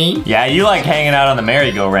what I mean? Yeah, you like hanging out on the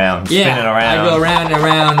merry-go-round, spinning around. I go round and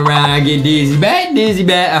round and round. I get dizzy,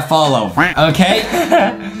 bad, I fall over. Okay?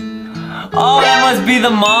 Oh, that must be the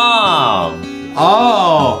mom.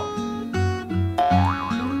 Oh.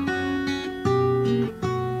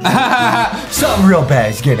 Something real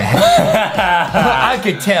bad is gonna happen. I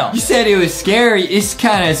could tell. You said it was scary. It's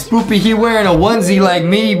kind of spoopy. He wearing a onesie like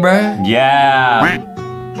me, bruh. Yeah.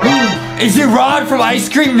 Is it Rod from Ice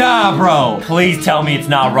Cream? Nah, bro. Please tell me it's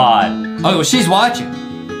not Rod. Oh, well, she's watching.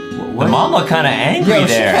 The mom looked kind of angry Yo,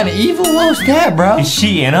 there. she kind of evil. What was that, bro? Is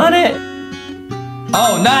she in on it?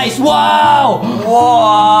 Oh, nice. Wow.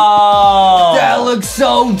 Whoa. That looks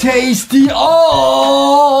so tasty.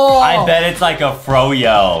 Oh. I bet it's like a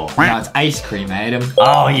froyo. No, it's ice cream, Adam.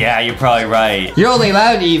 Oh, yeah, you're probably right. You're only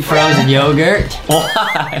allowed to eat frozen yogurt.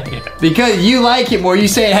 Why? Because you like it more. You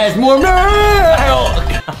say it has more milk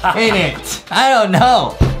in it. I don't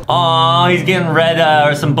know. Aw, he's getting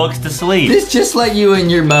read some books to sleep. It's just like you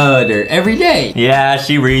and your mother every day. Yeah,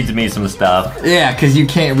 she reads me some stuff. Yeah, because you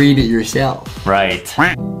can't read it yourself. Right.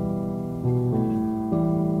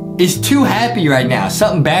 It's too happy right now.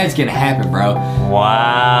 Something bad's gonna happen, bro.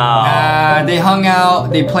 Wow. They hung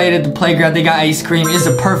out. They played at the playground. They got ice cream. It's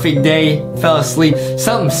a perfect day. Fell asleep.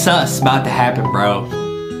 Something sus about to happen, bro.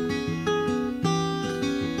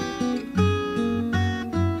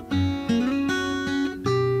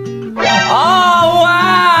 Oh,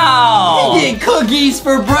 wow! You get cookies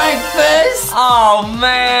for breakfast? Oh,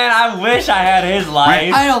 man, I wish I had his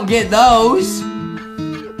life. I don't get those.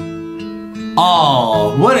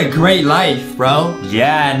 Oh, what a great life, bro.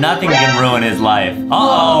 Yeah, nothing can ruin his life.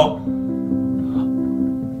 Uh-oh.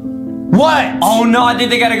 What? Oh, no, I think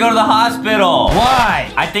they gotta go to the hospital. Why?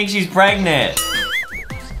 I think she's pregnant.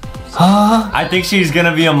 Huh? I think she's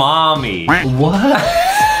gonna be a mommy. What?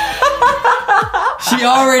 She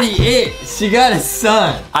already is. She got a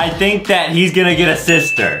son. I think that he's gonna get a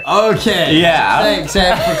sister. Okay. Yeah. Thanks,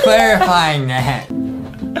 Ed, for clarifying that.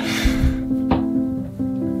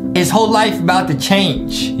 His whole life about to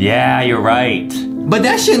change. Yeah, you're right. But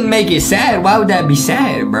that shouldn't make it sad. Why would that be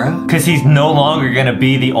sad, bro? Because he's no longer gonna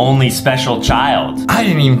be the only special child. I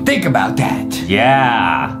didn't even think about that.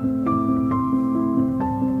 Yeah.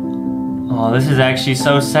 Oh, this is actually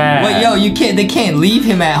so sad. Wait, yo, they can't leave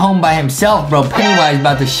him at home by himself, bro. Pennywise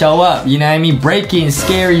about to show up, you know what I mean? Break in,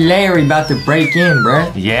 Scary Larry about to break in, bro.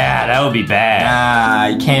 Yeah, that would be bad. Nah,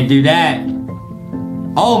 you can't do that.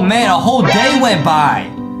 Oh man, a whole day went by.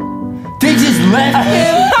 They just left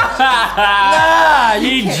him? Nah,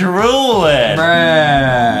 He drew it.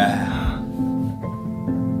 Bruh.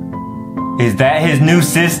 Is that his new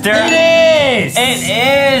sister? It is! It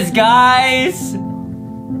is, guys!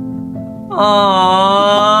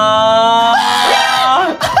 Aww.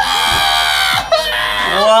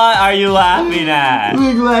 What are you laughing at?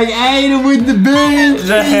 Look like Adam with the beard.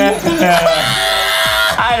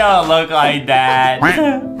 I don't look like that.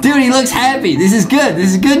 Dude, he looks happy. This is good.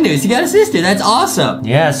 This is good news. He got a sister. That's awesome.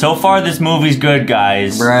 Yeah, so far this movie's good,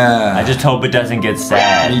 guys. Bruh. I just hope it doesn't get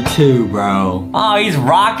sad. Me too, bro. Oh, he's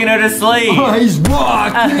rocking her to sleep. Oh, he's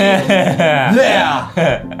rocking. Yeah.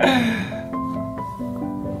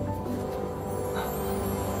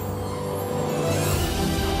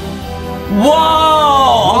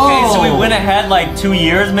 Whoa! Okay, so we went ahead like 2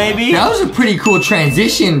 years, maybe? That was a pretty cool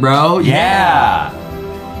transition, bro. Yeah.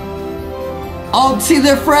 Oh, see,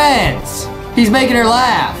 they're friends. He's making her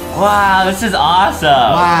laugh. Wow, this is awesome.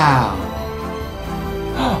 Wow.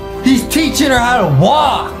 He's teaching her how to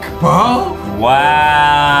walk, bro.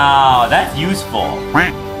 Wow, that's useful.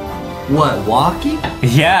 What, walking?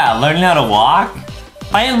 Yeah, learning how to walk.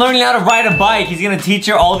 I am learning how to ride a bike. He's gonna teach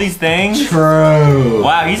her all these things. True.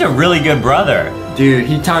 Wow, he's a really good brother. Dude,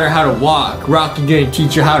 he taught her how to walk. Rocky gonna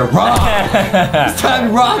teach her how to rock. It's time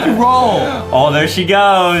to rock and roll. Oh, there she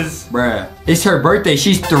goes. Bruh. It's her birthday.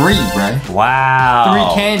 She's 3, bruh. Wow.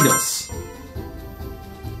 3 candles.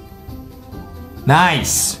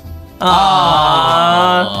 Nice.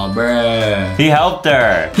 Aww. Oh, bruh. He helped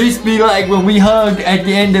her. This be like when we hugged at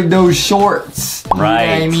the end of those shorts. Right. You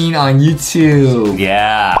know what I mean? On YouTube.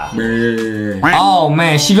 Yeah. Bruh. Oh,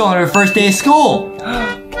 man. She going to her first day of school.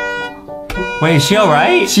 Wait, is she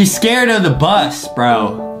alright? She's scared of the bus,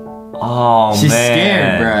 bro. Oh, She's man.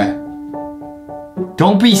 scared, bruh.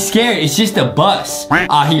 Don't be scared. It's just a bus.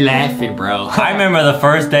 Ah, he laughing, bro. I remember the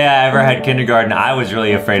first day I ever had kindergarten, I was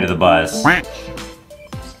really afraid of the bus.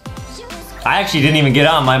 I actually didn't even get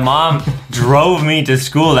on. My mom drove me to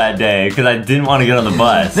school that day because I didn't want to get on the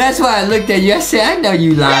bus. That's why I looked at you. I said, I know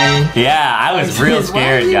you lying. Yeah, I was real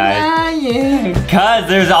scared, Why guys. you lying? Cause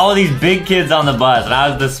there's all these big kids on the bus and I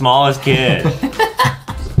was the smallest kid.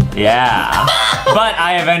 Yeah. But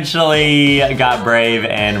I eventually got brave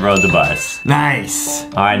and rode the bus. Nice.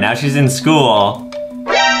 Alright, now she's in school.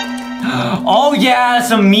 Oh yeah,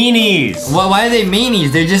 some meanies. Well, why are they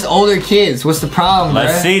meanies? They're just older kids. What's the problem,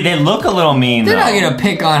 Let's bruh? see, they look a little mean They're though. not gonna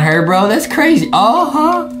pick on her, bro. That's crazy.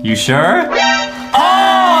 Uh-huh. You sure?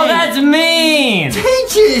 Oh, that's mean! They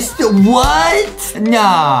just, what?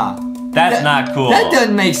 Nah. That's not cool. That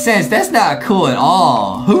doesn't make sense. That's not cool at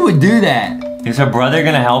all. Who would do that? Is her brother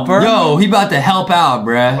gonna help her? Yo, he about to help out,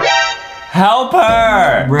 bruh. Help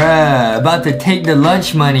her! Bruh, about to take the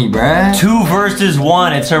lunch money, bruh. 2 versus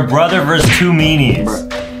 1. It's her brother versus 2 meanies.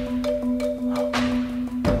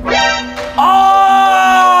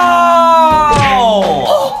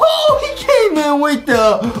 Oh, he came in with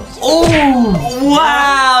the,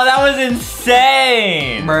 Wow, that was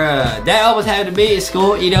insane! Bruh, that almost happened to me at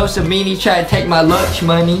school. You know, some meanie tried to take my lunch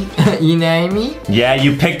money. You know what I mean? Yeah,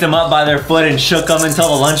 you picked them up by their foot and shook them until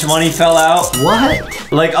the lunch money fell out?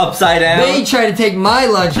 What? Like upside down? They tried to take my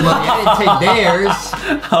lunch money. I didn't take theirs.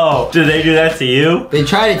 Oh, did they do that to you? They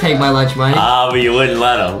tried to take my lunch money. Ah, but you wouldn't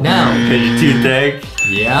let them. No. Because you're too thick?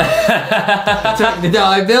 Yeah. Took the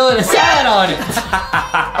dollar bill and a sign on it.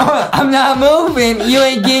 I'm not moving. You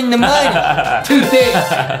ain't getting the money. Too thick.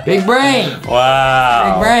 Big brain.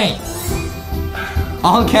 Wow. Big brain.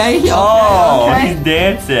 Okay. Oh, okay. he's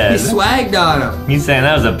dancing. He swagged on him. He's saying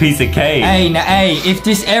that was a piece of cake. Hey, now, hey, if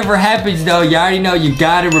this ever happens though, you already know you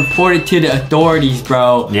gotta report it to the authorities,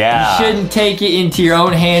 bro. Yeah. You shouldn't take it into your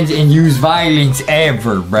own hands and use violence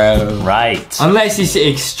ever, bro. Right. Unless it's an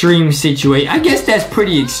extreme situation. I guess that's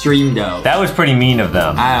pretty extreme though. That was pretty mean of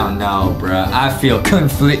them. I don't know, bro. I feel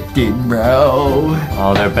conflicted, bro.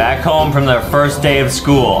 Oh, they're back home from their first day of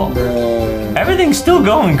school. Bro. Everything's still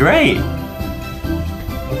going great.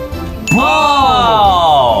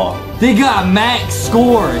 Whoa! They got max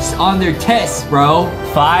scores on their tests, bro.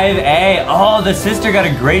 5A. Oh, the sister got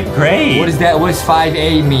a great grade. What is that? What does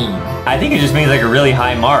 5A mean? I think it just means like a really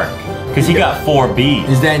high mark. Because he got 4B.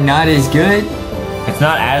 Is that not as good? It's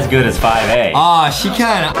not as good as 5A. Aw, she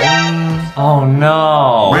kinda... Oh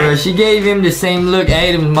no. Bro, she gave him the same look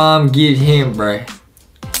Adam's mom gives him, bro.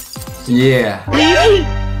 Yeah.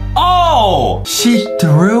 Oh! She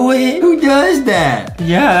threw it? Who does that?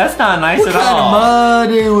 Yeah, that's not nice What at kind all. of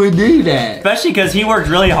mother would do that? Especially because he worked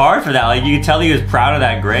really hard for that. Like, you could tell he was proud of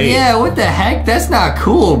that grade. Yeah, what the heck? That's not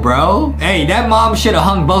cool, bro. Hey, that mom should have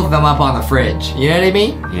hung both of them up on the fridge. You know what I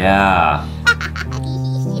mean? Yeah.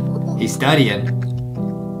 He's studying.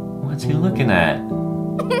 What's he looking at?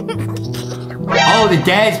 Oh, the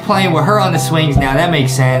dad's playing with her on the swings now. That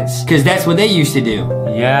makes sense. Because that's what they used to do.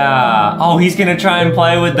 Yeah. Oh, he's gonna try and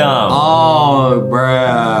play with them. Oh,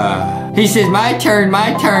 bruh. He says, my turn,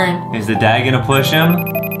 my turn. Is the dad gonna push him?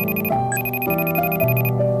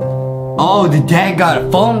 Oh, the dad got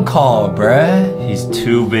a phone call, bruh. He's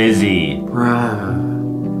too busy. Bruh.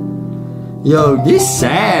 Yo, this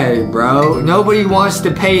sad, bro. Nobody wants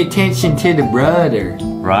to pay attention to the brother.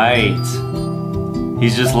 Right.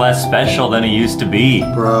 He's just less special than he used to be.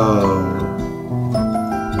 Bro.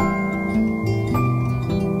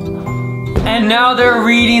 And now they're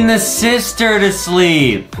reading the sister to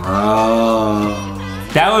sleep. Bro.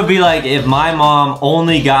 That would be like if my mom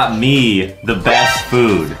only got me the best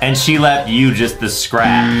food and she left you just the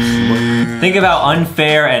scraps. Think of how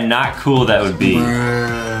unfair and not cool that would be.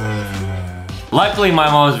 Luckily, my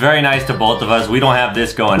mom was very nice to both of us. We don't have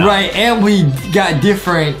this going on. Right, and we got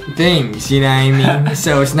different things, you know what I mean?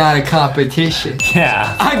 So it's not a competition.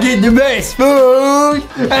 Yeah. I get the best food,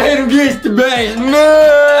 and who gets the best milk.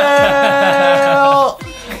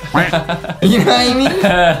 You know what I mean?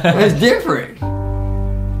 It's different.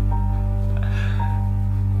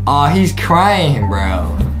 Oh, he's crying, bro.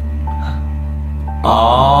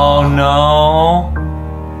 Oh, no.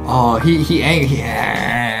 Oh, he angry.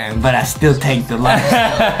 But I still take the lunch.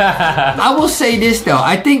 I will say this though,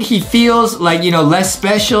 I think he feels like, you know, less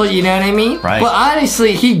special, you know what I mean? Right. But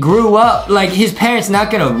honestly, he grew up, like his parents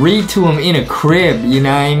not gonna read to him in a crib, you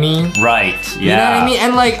know what I mean? Right, yeah. You know what I mean?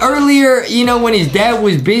 And like earlier, you know, when his dad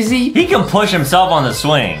was busy. He can push himself on the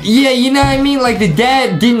swing. Yeah, you know what I mean? Like the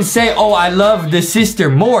dad didn't say, oh, I love the sister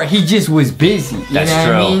more. He just was busy. You That's know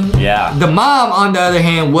true, what I mean? yeah. The mom, on the other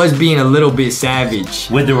hand, was being a little bit savage.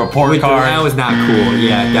 With the report card. That was not cool.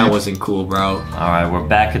 Yeah, that wasn't cool, bro. Alright, we're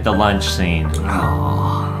back at the lunch scene.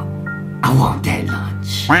 Oh, I want that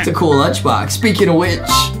lunch. It's a cool lunchbox. Speaking of which,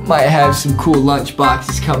 might have some cool lunch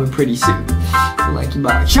boxes coming pretty soon.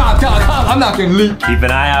 LankyBox Shop.com. I'm not gonna leak. Keep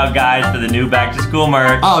an eye out, guys, for the new back to school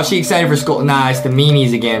merch. Oh, she excited for school? Nah, it's the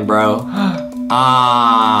meanies again, bro. Nah.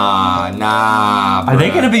 Are they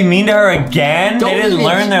gonna be mean to her again? They didn't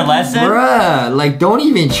learn their lesson? Bruh, like, don't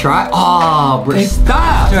even try. Oh, bro,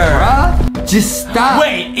 stop, bruh. Just stop.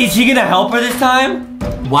 Wait, is he gonna help her this time?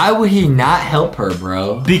 Why would he not help her,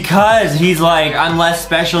 bro? Because he's like, I'm less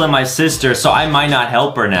special than my sister, so I might not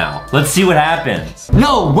help her now. Let's see what happens.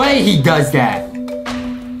 No way he does that.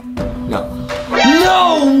 No.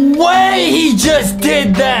 No way he just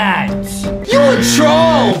did that. You a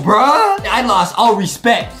troll, bruh. I lost all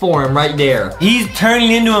respect for him right there. He's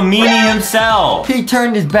turning into a meanie himself. He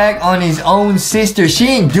turned his back on his own sister. She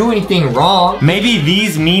didn't do anything wrong. Maybe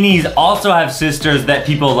these meanies also have sisters that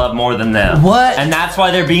people love more than them. What? And that's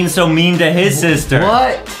why they're being so mean to his sister.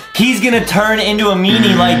 What? He's gonna turn into a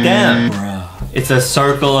meanie like them. Bruh. It's a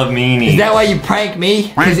circle of meanies. Is that why you prank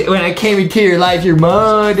me? Because when I came into your life, your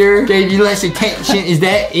mother gave you less attention. Is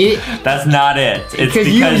that it? That's not it. It's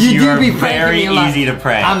because you you're do be very easy to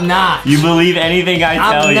prank. I'm not. You believe anything I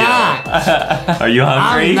tell I'm you. not. Are you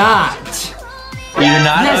hungry? I'm not. You're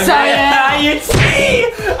not Yes, hungry? I am. You see?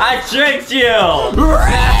 I tricked you.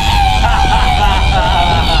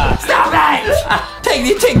 Stop it! Take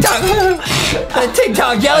the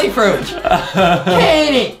TikTok jelly fruit.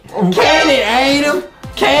 Can it? Can it, Adam?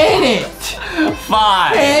 Can it?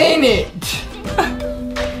 Fine. Can it?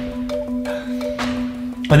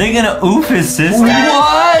 Are they gonna oof his sister?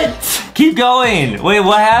 What? Keep going. Wait,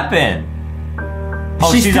 what happened?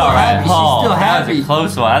 Oh, She's still alright. happy. She's Oh, still that happy. was a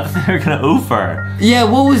close one. I thought they were gonna oof her. Yeah,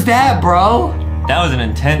 what was that, bro? That was an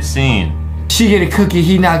intense scene. She get a cookie,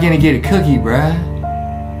 he not gonna get a cookie, bruh.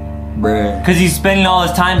 Bruh. Cause he's spending all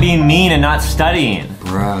his time being mean and not studying.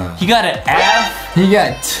 Bruh. He got an F? He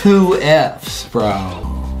got 2 F's, bro.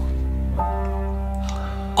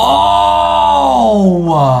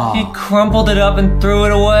 Oh! He crumpled it up and threw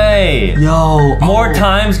it away. Yo. More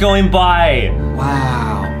times going by.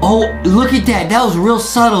 Wow. Oh, look at that. That was real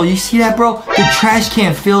subtle. You see that, bro? The trash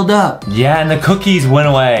can filled up. Yeah, and the cookies went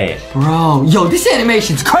away. Bro, yo, this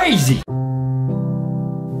animation's crazy.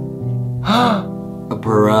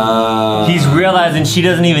 Bruh. He's realizing she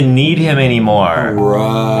doesn't even need him anymore.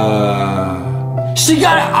 Bruh. She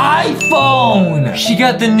got an iPhone. She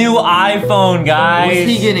got the new iPhone, guys. What's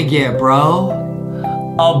he gonna get, bro?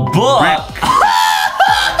 A book.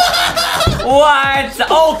 What?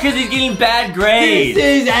 Oh, because he's getting bad grades.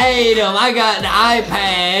 This is Adam. I got an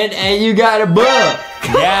iPad and you got a book.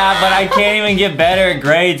 Yeah, but I can't even get better at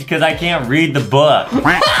grades because I can't read the book.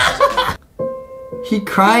 He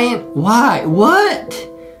crying? Why? What?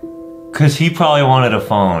 Because he probably wanted a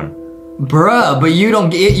phone. Bruh, but you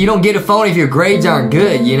don't get a phone if your grades aren't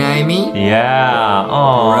good, you know what I mean? Yeah.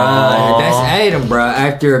 Oh. Bruh, that's Adam, bruh,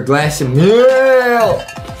 after a glass of milk.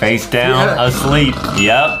 Face down, asleep.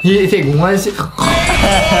 Yep. He take one sip.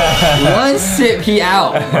 One sip, he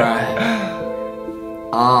out, bruh.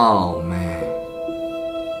 Oh, man.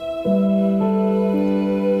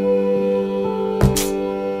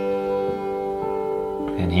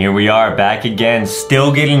 And here we are, back again,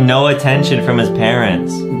 still getting no attention from his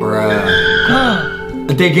parents. Bruh.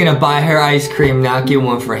 They're gonna buy her ice cream, not get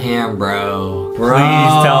one for him, bro.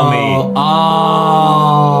 Please tell me.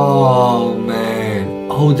 Oh, man.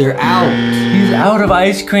 Oh, they're out. He's out of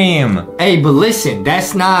ice cream. Hey, but listen,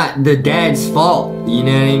 that's not the dad's fault. You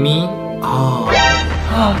know what I mean? Oh.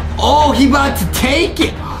 Oh, he about to take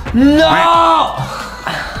it. No!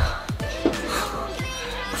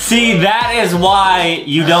 See, that is why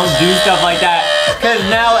you don't do stuff like that. Because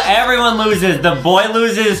now everyone loses. The boy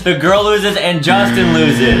loses, the girl loses, and Justin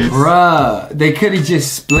loses. Bruh, they could have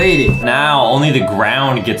just split it. Now, only the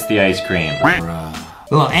ground gets the ice cream. Bruh.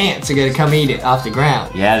 Little ants are gonna come eat it off the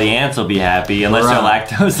ground. Yeah, the ants will be happy, unless they're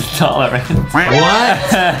lactose intolerant.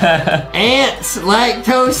 What? Ants,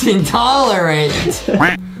 lactose intolerant.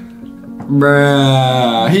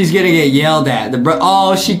 Bruh, he's gonna get yelled at.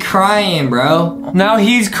 Oh, she crying, bro. Now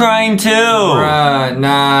he's crying too. Bruh,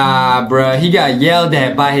 nah, bruh. He got yelled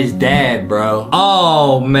at by his dad, bro.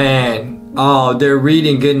 Oh, man. Oh, they're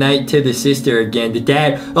reading goodnight to the sister again. The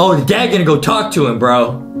dad gonna go talk to him,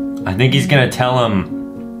 bro. I think he's gonna tell him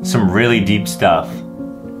some really deep stuff.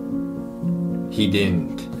 He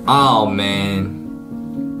didn't. Oh, man.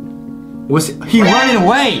 He running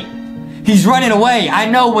away. He's running away. I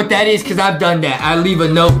know what that is because I've done that. I leave a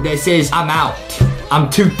note that says, I'm out.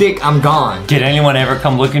 I'm too thick, I'm gone. Did anyone ever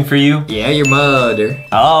come looking for you? Yeah, your mother.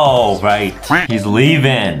 Oh, right. He's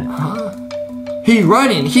leaving. Huh? He's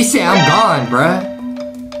running. He said, I'm gone, bruh.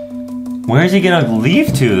 Where's he gonna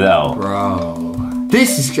leave to, though? Bro,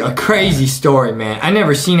 this is a crazy story, man. I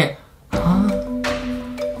never seen it. Huh?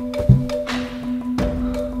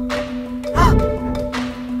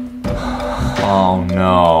 Oh,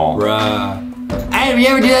 no. Bruh. Hey, have you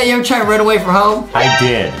ever do that? You ever try to run away from home? I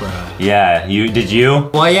did. Bruh. Yeah, did you?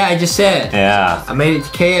 Well, yeah, I just said. Yeah. I made it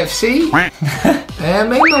to KFC, and I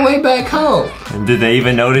made my way back home. Did they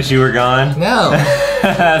even notice you were gone? No.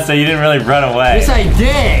 So you didn't really run away. Yes, I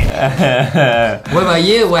did. What about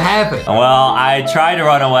you? What happened? Well, I tried to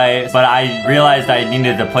run away, but I realized I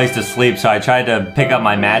needed a place to sleep, so I tried to pick up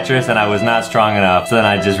my mattress, and I was not strong enough. So then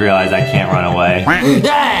I just realized I can't run away.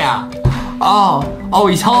 Yeah. Oh,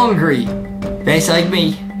 he's hungry. That's like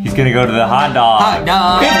me. He's gonna go to the hot dog. Hot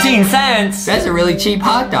dog. 15 cents. That's a really cheap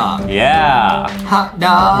hot dog. Yeah. Hot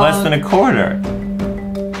dog. Less than a quarter.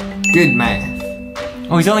 Good math.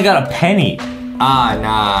 Oh, he's only got a penny.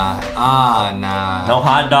 Nah. No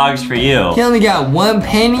hot dogs for you. He only got 1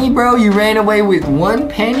 penny, bro? You ran away with 1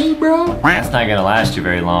 penny, bro? That's not gonna last you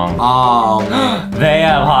very long. Oh, man. They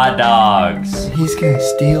have hot dogs. He's gonna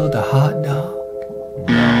steal the hot dog?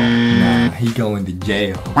 Nah, he going to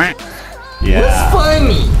jail. Yeah. What's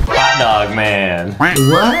funny? Hot dog man.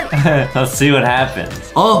 What? Let's see what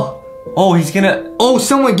happens. Oh, he's gonna... Oh,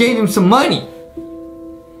 someone gave him some money.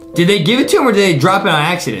 Did they give it to him or did they drop it on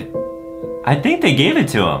accident? I think they gave it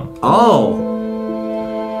to him.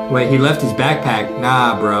 Oh. Wait, he left his backpack.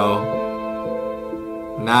 Nah, bro.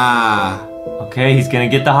 Nah. Okay, he's gonna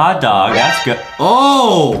get the hot dog. That's good.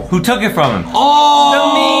 Oh! Who took it from him? Oh! The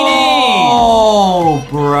meanies! Oh,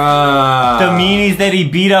 bruh. The meanies that he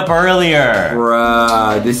beat up earlier.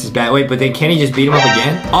 Bruh, this is bad. Wait, but then can he just beat him up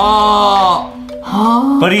again? Oh!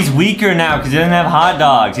 Huh? But he's weaker now because he doesn't have hot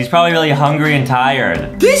dogs. He's probably really hungry and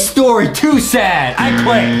tired. This story too sad. I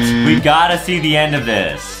quit. We gotta see the end of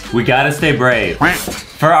this. We gotta stay brave.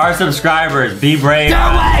 For our subscribers, be brave. Do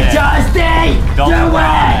it, Justin! Don't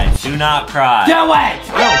cry. Do not cry. Do it!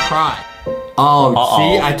 I don't cry. Oh,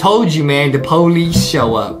 see? I told you, man. The police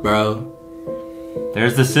show up, bro.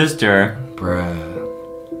 There's the sister. Bruh.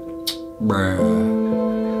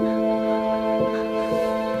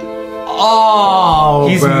 Oh,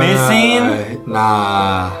 he's missing?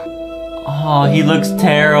 Nah. Oh, he looks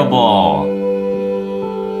terrible.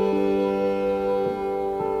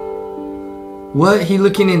 What? He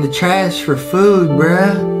looking in the trash for food,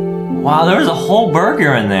 bruh. Wow, there was a whole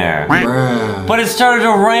burger in there. Bruh. But it started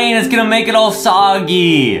to rain. It's gonna make it all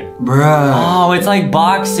soggy. Bruh. Oh, it's like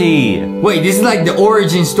Boxy. Wait, this is like the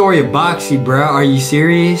origin story of Boxy, bruh. Are you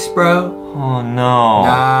serious, bro? Oh no.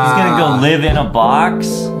 Nah. He's gonna go live in a box?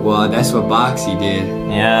 Well, that's what Boxy did.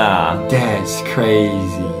 Yeah. That's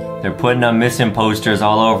crazy. They're putting up missing posters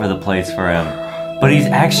all over the place for him. But he's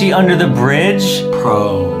actually under the bridge?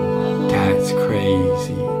 Bro,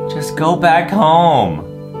 Just go back home.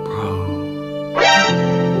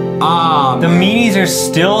 The meanies are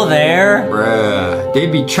still there? Bruh, they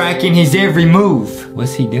be tracking his every move.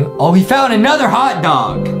 What's he doing? Oh, he found another hot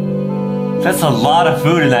dog. That's a lot of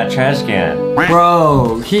food in that trash can.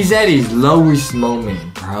 Bro, he's at his lowest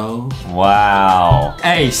moment, bro. Wow.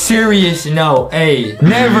 Hey, serious note. Hey,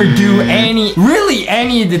 never do any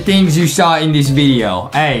of the things you saw in this video.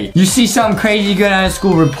 Hey, you see something crazy going on in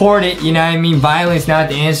school, report it, you know what I mean? Violence not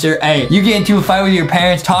the answer. Hey, you get into a fight with your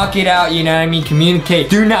parents, talk it out, you know what I mean? Communicate.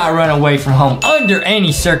 Do not run away from home under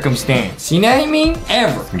any circumstance. You know what I mean?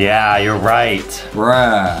 Ever. Yeah, you're right.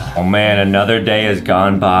 Bruh. Oh man, another day has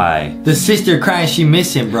gone by. The sister crying, she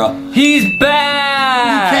miss him, bro. He's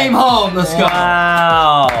back! He came home. Let's go.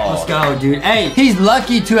 Wow. Let's go, dude. Hey, he's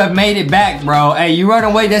lucky to have made it back, bro. Hey, you run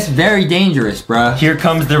away, that's very dangerous, bro. Here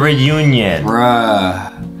comes the reunion.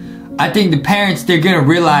 Bruh. I think the parents, they're gonna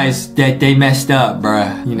realize that they messed up,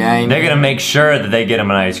 bruh. You know what I mean? They're gonna make sure that they get him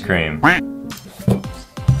an ice cream. Bro,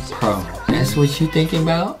 that's what you thinking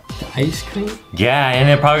about? The ice cream? Yeah, and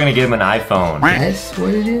they're probably gonna give him an iPhone. That's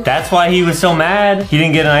what it is? That's why he was so mad. He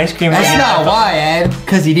didn't get an ice cream. That's not why, Adam.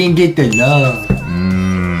 Because he didn't get the love.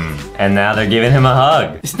 And now they're giving him a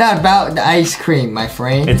hug. It's not about the ice cream, my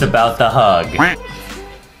friend. It's about the hug.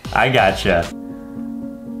 I gotcha.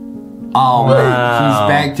 Oh, man. He's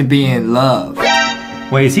back to being loved.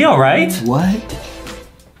 Wait, is he alright? What?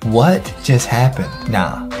 What just happened?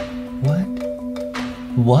 Nah. What?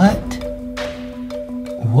 What?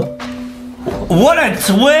 What? What a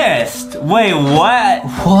twist! Wait, what?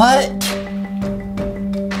 What?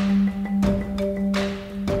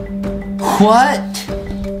 What?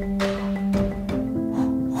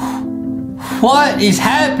 What is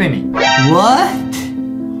happening? What?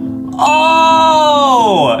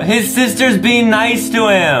 Oh! His sister's being nice to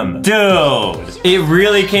him. Dude, it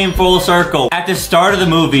really came full circle. At the start of the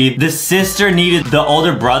movie, the sister needed the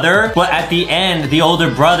older brother, but at the end, the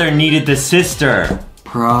older brother needed the sister.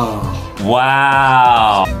 Bro.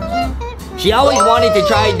 Wow. She always wanted to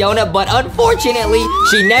try a donut, but unfortunately,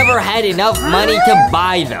 she never had enough money to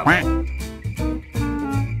buy them.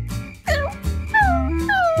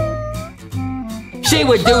 She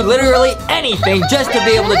would do literally anything just to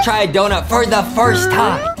be able to try a donut for the first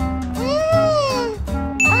time.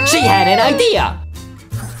 She had an idea.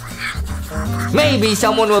 Maybe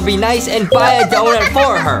someone would be nice and buy a donut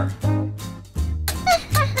for her.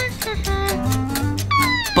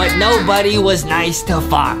 But nobody was nice to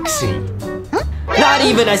Foxy. Not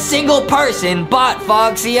even a single person bought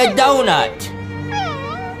Foxy a donut.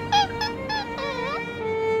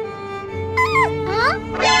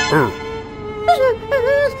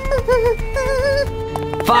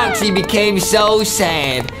 Foxy became so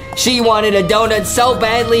sad. She wanted a donut so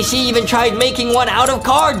badly, she even tried making one out of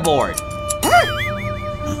cardboard.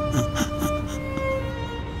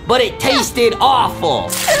 But it tasted awful.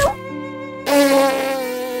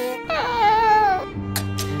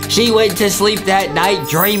 She went to sleep that night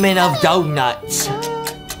dreaming of donuts.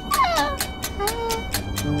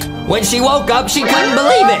 When she woke up, she couldn't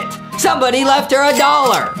believe it. Somebody left her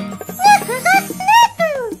 $1.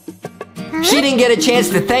 She didn't get a chance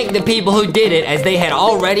to thank the people who did it, as they had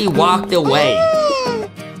already walked away.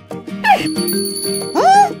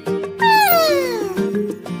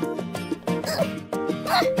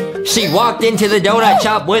 She walked into the donut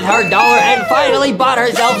shop with her $1 and finally bought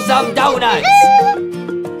herself some donuts.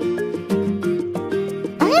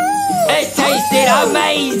 It tasted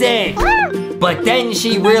amazing! But then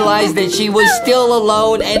she realized that she was still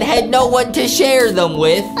alone and had no one to share them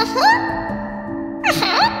with.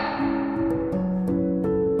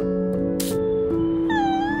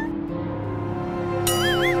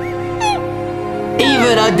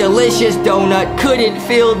 Even a delicious donut couldn't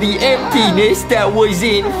fill the emptiness that was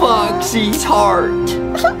in Foxy's heart.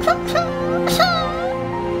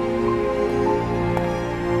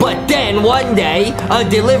 But then one day, a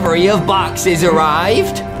delivery of boxes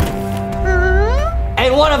arrived.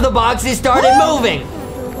 And one of the boxes started moving.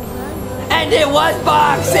 And it was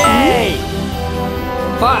Foxy!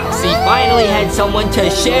 Foxy finally had someone to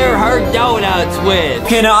share her donuts with.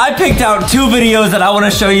 Okay, now I picked out 2 videos that I want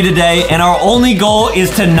to show you today, and our only goal is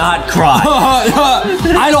to not cry.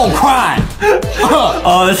 I don't cry.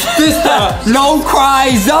 Oh, This is the no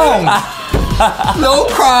cry zone. No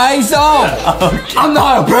cry zone. Okay. I'm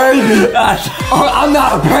not a baby. I'm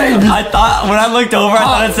not a baby. I thought, when I looked over, I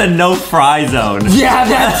thought it said no fry zone. Yeah,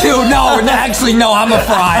 that too. No, actually, no, I'm a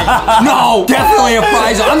fry. No, definitely a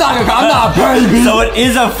fry zone. I'm not a baby. So it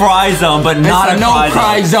is a fry zone, but not a no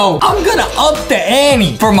cry zone. I'm gonna up the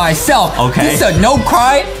ante for myself. Okay. This is a no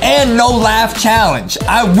cry and no laugh challenge.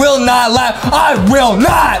 I will not laugh. I will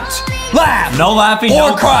not laugh. No laughing,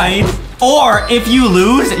 or no crying. Or if you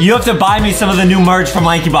lose, you have to buy me some of the new merch from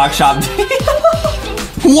LankyBox Shop.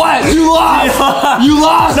 What? You lost. You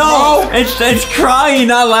lost, no, bro. It's crying,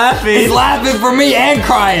 not laughing. It's laughing for me and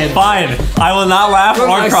crying. Fine. I will not laugh or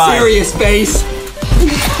my cry. Serious face.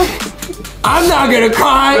 I'm not gonna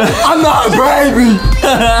cry. I'm not a baby.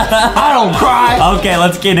 I don't cry. Okay,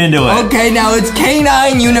 let's get into it. Okay, now it's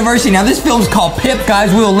Canine University. Now this film's called Pip,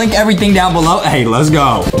 guys. We will link everything down below. Hey, let's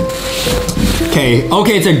go.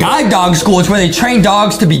 Okay, it's a guide dog school. It's where they train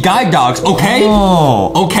dogs to be guide dogs, okay?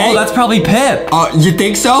 Oh. Okay. Oh, that's probably Pip. You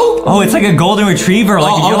think so? Oh, it's like a golden retriever,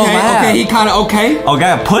 like a yellow lab. Okay, he kind of, okay. Oh,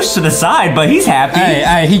 got pushed to the side, but he's happy.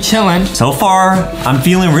 Hey, he chilling. So far, I'm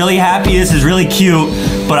feeling really happy. This is really cute,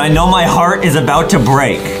 but I know my heart is about to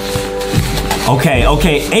break. Okay,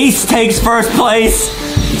 Ace takes first place.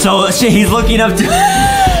 So he's looking up to...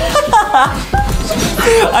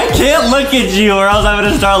 I can't look at you or else I'm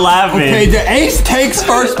gonna start laughing. Okay, the Ace takes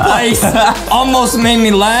first place. Almost made me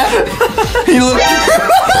laugh. He looked...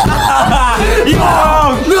 You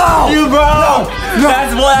broke! No! You broke! No.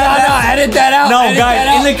 That's what... No, edit that out. No,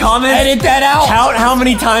 guys, in the comments... Edit that out. Count how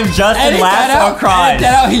many times Justin laughed or cried. Edit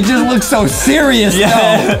that out. He just looks so serious,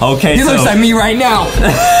 though. Okay, He looks like me right now.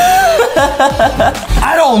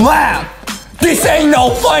 I don't laugh. This ain't no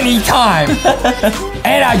funny time.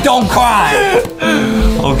 And I don't cry.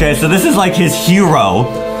 Okay, so this is like his hero.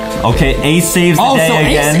 Okay, Ace saves the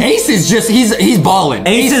day again. Ace is just, he's balling.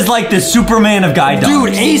 Ace is like the Superman of guide dogs.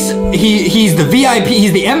 Dude, Ace, he's the VIP,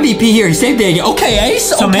 he's the MVP here. He saved the day again. Okay,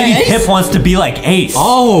 Ace. So maybe Ace. Pip wants to be like Ace.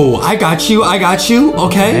 Oh, I got you.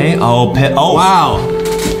 Okay. Oh, Pip. Oh. Wow.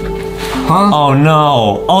 Huh? Oh,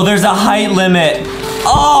 no. Oh, there's a height limit.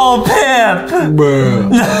 Oh, Pip! Bruh.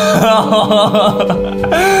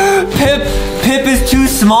 Pip is too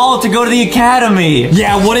small to go to the academy.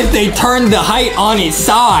 Yeah, what if they turned the height on his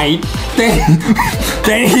side?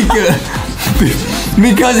 Then he could...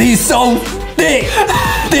 Because he's so thick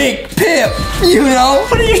Pip, you know?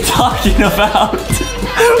 What are you talking about?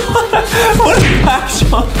 What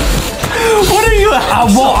are you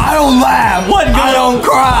I don't laugh. I don't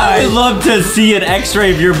cry. I would love to see an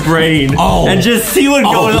x-ray of your brain and just see what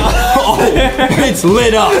goes on. It's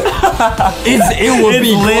lit up. It will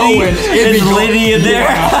be glowing. It's litty in there.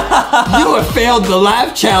 Yeah. You have failed the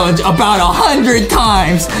laugh challenge about 100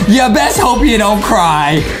 times. You best hope you don't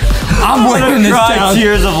cry. I'm winning this challenge.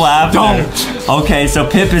 Tears of laughter. Don't. Okay, so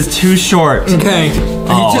Pip is too short. Okay.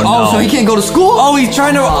 No. So he can't go to school? Oh, he's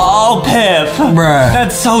trying to... Oh, Pip. Bruh.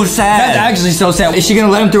 That's so sad. That's actually so sad. Is she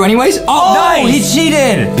gonna let him through anyways? Oh, nice. He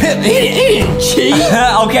cheated. Pip, he didn't cheat.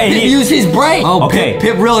 Okay. Pip used his brain. Oh, okay.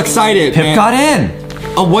 Pip real excited, Pip got in.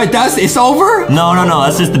 Oh, what? It's over? No.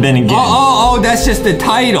 That's just the beginning. Oh, that's just the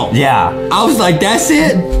title. Yeah. I was like, that's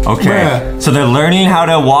it? Okay. Bruh. So they're learning how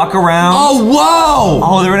to walk around. Oh, whoa.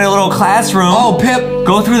 Oh, they're in a little classroom. Oh, Pip.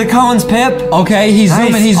 Go through the cones, Pip. Okay, he's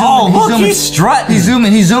zooming. Oh, look, he's strutting. He's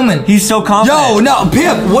zooming. He's so confident. Yo, no,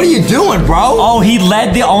 Pip, what are you doing, bro? Oh, he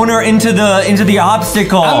led the owner into the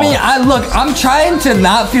obstacle. I mean, I'm trying to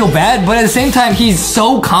not feel bad, but at the same time, he's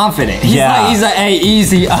so confident. He's like, hey,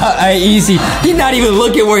 easy, easy. He's not even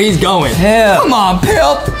looking where he's going. Pip. Come on,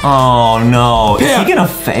 Pip. Oh, no. Pip. Is he gonna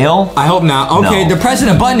fail? I hope not. Okay, they're pressing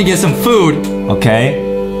a button to get some food. Okay.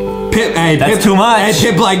 Pip, hey, that's Pip, too much.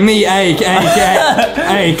 Hey, Pip like me, hey,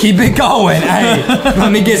 keep it going. Hey,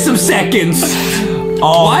 let me get some seconds.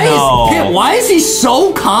 Oh, Why is he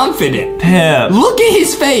so confident? Pip. Look at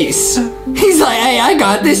his face. He's like, hey, I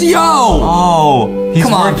got this, yo. Oh, he's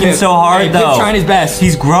working so hard, though. Pip's trying his best.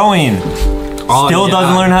 He's growing. Still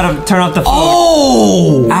doesn't learn how to turn off the food.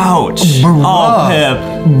 Oh! Ouch. Bruh. Oh, Pip.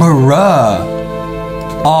 Bruh.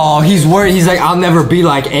 Oh, he's worried. He's like, I'll never be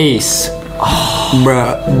like Ace.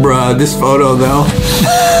 Bruh, this photo, though.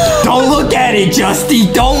 Don't look at it, Justy.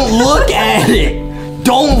 Don't look at it.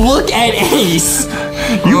 Don't look at Ace.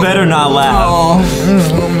 You better not laugh.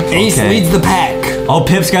 Ace leads the pack. Oh,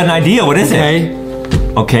 Pip's got an idea. What is it?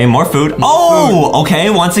 Okay, more food. Okay,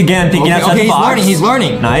 once again, thinking outside the box. He's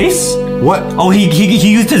learning. Nice. What? Oh,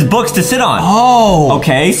 he used his books to sit on. Oh.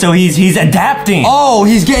 Okay, so he's adapting. Oh,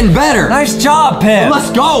 he's getting better. Nice job, Pip.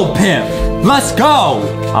 Let's go, Pip. Let's go.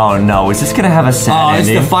 Oh, no. Is this going to have a sad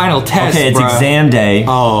ending? It's the final test, Okay, it's exam day.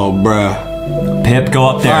 Oh, bruh. Pip, go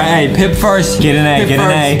up there. All right, hey, Pip first. Get an A, Pip get an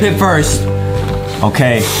first, A. Pip first.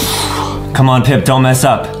 Okay. Come on, Pip, don't mess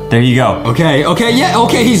up. There you go. Okay, yeah,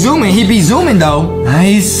 okay, he's zooming. He be zooming, though.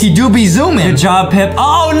 Nice. He do be zooming. Good job, Pip.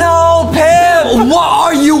 Oh, no, Pip! What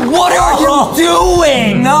are you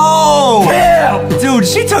doing? No! Pip! Dude,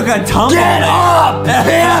 she took a tumble. Get up,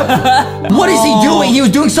 Pip! What is he doing? He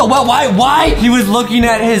was doing so well. Why? He was looking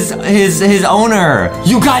at his owner.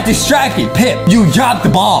 You got distracted, Pip. You dropped the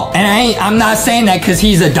ball. And I'm not saying that because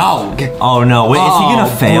he's a dog. Oh, no. Wait, is he gonna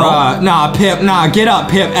fail? Bruh. Nah, Pip. Nah, get up,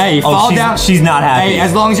 Pip. Hey, fall down. She's not happy. Hey,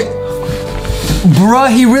 as long as you... Bruh,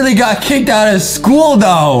 he really got kicked out of school,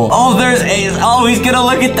 though. Oh, there's Ace. Oh, he's gonna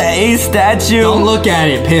look at the Ace statue. Don't look at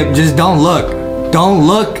it, Pip. Just don't look. Don't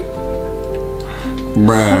look.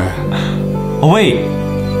 Bruh. Oh, wait.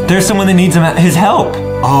 There's someone that needs his help.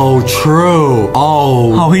 Oh, true.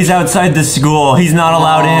 Oh, he's outside the school. He's not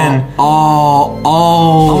allowed in.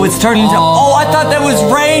 Oh, it's turning to... Oh, I thought that was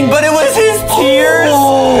rain, but it was his tears.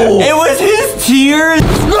 It was his tears.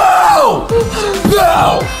 No!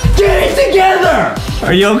 No! Get it together!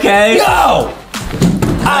 Are you okay? No!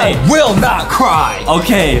 I will not cry.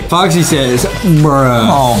 Okay. Foxy says, bruh.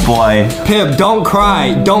 Oh, boy. Pip, don't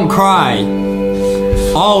cry. Don't cry.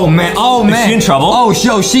 Oh, man. Is she in trouble? Oh,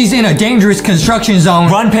 she's in a dangerous construction zone.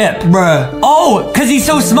 Run, Pip. Bruh. Oh, because he's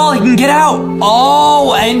so small, he can get out.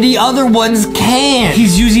 Oh, and the other ones can't.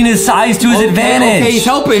 He's using his size to his advantage. Okay,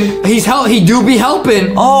 he's helping. He do be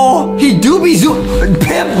helping. Oh. He do be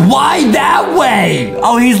Pip, why that way?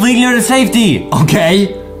 Oh, he's leading her to safety.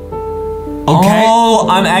 Okay. Oh,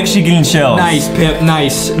 I'm actually getting chills. Nice, Pip.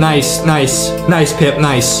 Nice, Pip.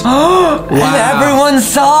 Nice. Wow. And everyone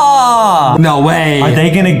saw. No way. Are they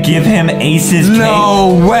gonna give him Ace's cake?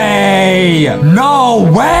 No way.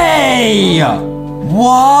 No way.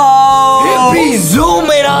 Whoa. Pip, he's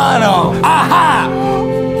zooming on him. Aha.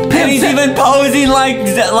 Pip, he's even posing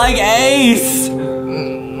like Ace.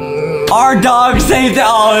 Our dog saved it.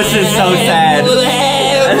 Oh, this is so sad.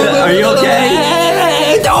 Are you okay?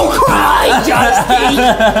 Don't cry, Justy!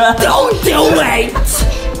 Don't do it!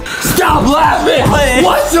 Stop laughing!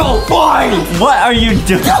 What's so funny? What are you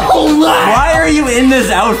doing? Don't laugh! Why are you in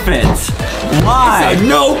this outfit? Why? It's a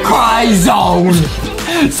no cry zone!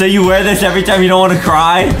 So you wear this every time you don't want to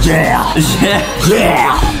cry? Yeah!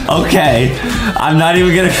 Yeah! Okay. I'm not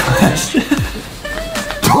even gonna question.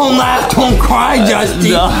 Don't laugh, don't cry,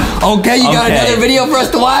 Justy. No. Okay, you got another video for us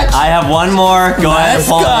to watch? I have one more. Go ahead and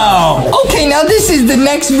pull it up. Okay, now this is the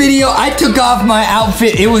next video. I took off my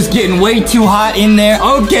outfit. It was getting way too hot in there.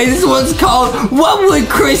 Okay, this one's called What Would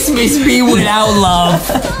Christmas Be Without Love?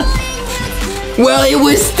 Well, it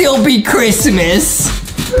would still be Christmas.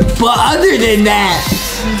 But other than that,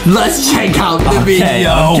 let's check out the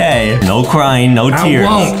video. Okay. No crying, no tears. I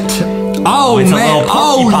won't. Oh, it's man.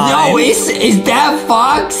 Oh, yo, is that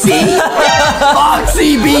Foxy?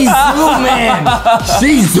 Foxy be zooming.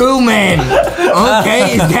 She's zooming.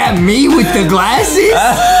 Okay, is that me with the glasses?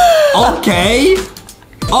 Okay.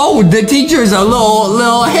 Oh, the teacher's a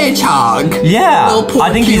little hedgehog. Yeah, little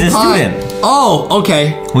I think he's a student. Oh,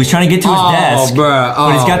 okay. He's trying to get to his desk, bruh.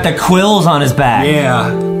 but he's got the quills on his back.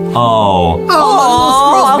 Yeah. Oh. Little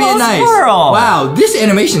squirrel's being nice. Squirrel. Wow, this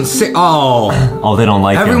animation's sick. Oh, they don't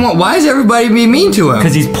like him. Why is everybody being mean to him?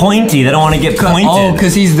 Because he's pointy. They don't want to get pointed. Oh,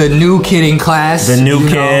 because he's the new kid in class. The new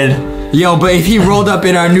kid. Yo, but if he rolled up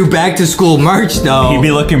in our new back-to-school merch, though, he'd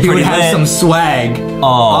be looking pretty He would have some swag.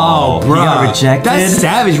 Oh, bro, he got rejected. That's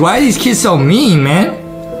savage. Why are these kids so mean, man?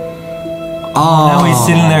 Oh, now he's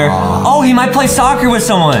sitting there. Oh, he might play soccer with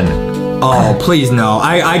someone. Oh, please no.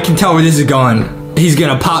 I can tell where this is going. He's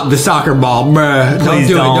gonna pop the soccer ball, bruh. Don't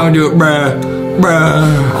do it, bruh.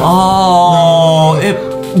 Oh, it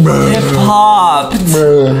popped.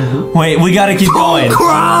 Bruh. Wait, we gotta keep going. Don't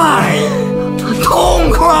cry!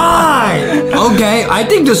 Don't cry! Okay, I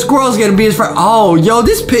think the squirrel's gonna be his friend. Oh, yo,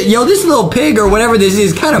 this little pig or whatever this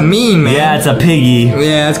is kind of mean, man. Yeah, it's a piggy.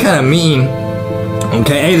 Yeah, it's kind of mean.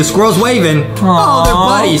 Okay, hey, the squirrel's waving. Aww. Oh, they're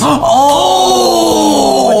buddies.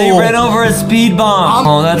 Oh! They ran over a speed bump.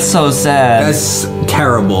 Oh, that's so sad. That's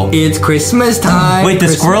terrible. It's Christmas time. Wait, the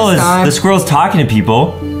squirrel's talking to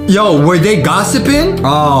people. Yo, were they gossiping?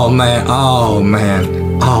 Oh man,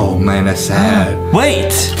 that's sad.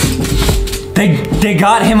 Wait, they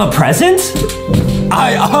got him a present?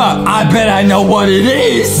 I bet I know what it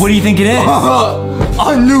is. What do you think it is?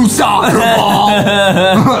 A new soccer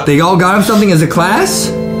ball. They all got him something as a class?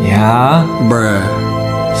 Yeah. Bruh.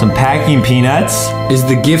 Some packing peanuts. Is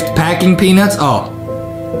the gift packing peanuts? Oh.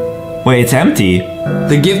 Wait, it's empty.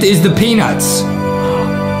 The gift is the peanuts.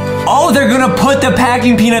 Oh, they're gonna put the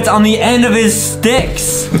packing peanuts on the end of his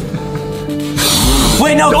sticks.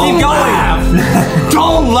 Wait, no, keep going.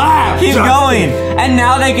 Don't laugh. Keep going. And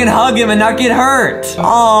now they can hug him and not get hurt.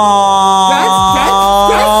 Aww.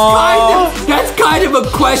 That's kind of a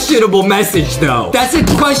questionable message, though. That's a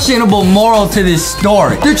questionable moral to this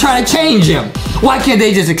story. They're trying to change him. Why can't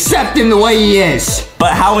they just accept him the way he is?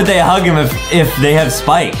 But how would they hug him if they have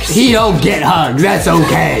spikes? He don't get hugs. That's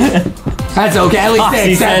okay. That's okay. At least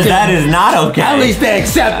they accept him. That is not okay. At least they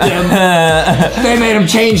accept him. They made him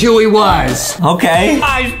change who he was. Okay.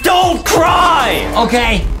 Guys, don't cry.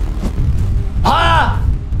 Okay.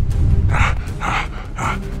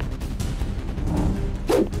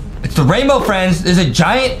 It's the Rainbow Friends. There's a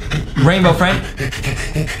giant Rainbow Friend.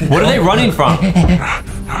 What are they running from?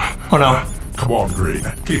 Oh no. Come on, Green.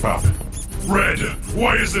 Keep up. Red,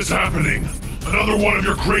 why is this happening? Another one of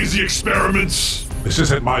your crazy experiments? This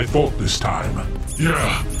isn't my fault this time.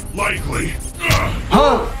 Yeah, likely.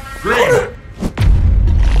 Green!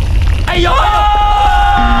 Hey, oh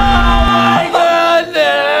my goodness!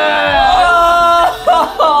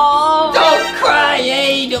 Don't cry,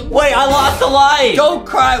 Aiden. Wait, I lost the light. Don't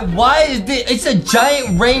cry. Why is this? It's a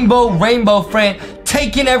giant rainbow friend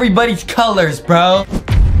taking everybody's colors, bro.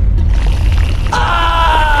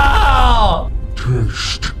 Oh!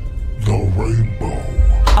 Taste the rainbow.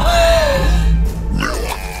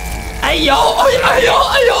 Ayo!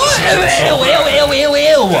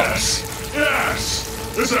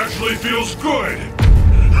 Yes, this actually feels good.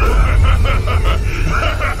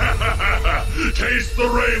 Taste the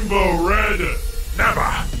rainbow, Red.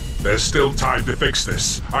 Never. There's still time to fix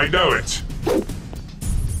this. I know it.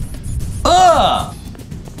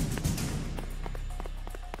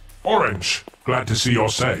 Orange, glad to see you're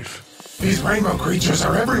safe. These rainbow creatures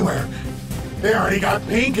are everywhere. They already got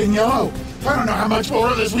pink and yellow. I don't know how much more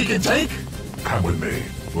of this we can take. Come with me.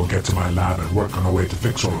 We'll get to my lab and work on a way to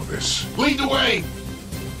fix all of this. Lead the way.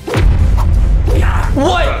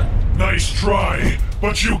 What? Nice try,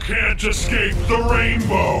 but you can't escape the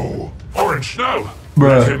rainbow. Orange, no.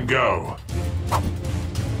 Bruh. Let him go.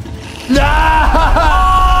 No!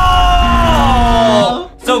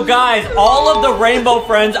 So guys, all of the Rainbow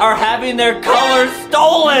Friends are having their colors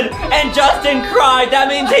stolen, and Justin cried. That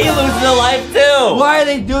means he loses a life too. Why are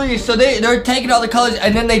they doing this? So they're taking all the colors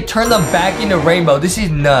and then they turn them back into rainbow. This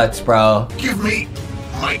is nuts, bro. Give me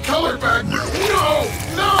my color back. No!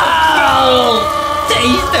 Oh!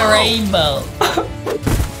 Taste the rainbow.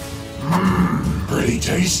 Pretty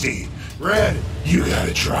tasty. Red, you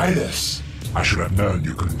gotta try this. I should have known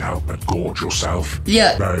you couldn't help but gorge yourself.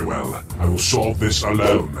 Yeah. Very well. I will solve this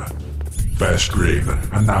alone. First Green,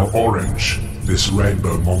 and now Orange. This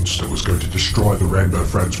rainbow monster was going to destroy the Rainbow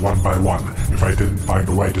Friends one by one if I didn't find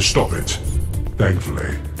a way to stop it.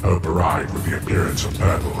 Thankfully, Hope arrived with the appearance of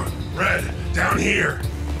Purple. Red, down here.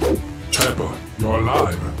 Purple, you're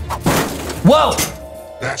alive. Whoa!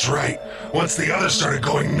 That's right. Once the others started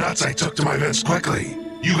going nuts, I took to my vents quickly.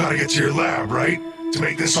 You gotta get to your lab, right? To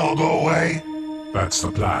make this all go away? That's the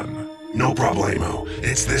plan. No problemo.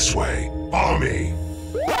 It's this way. Follow me.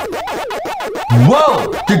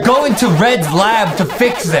 Whoa! They're going to Red's lab to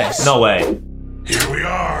fix this. No way. Here we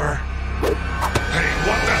are. Hey,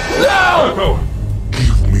 what the? No! Purple,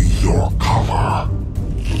 give me your color.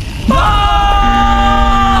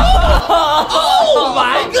 Oh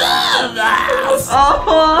my goodness!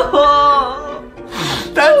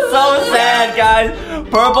 That's so sad, guys.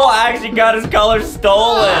 Purple actually got his color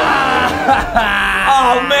stolen.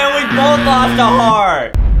 Oh man, we both lost a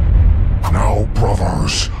heart. Now,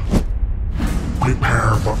 brothers,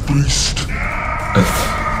 prepare the feast.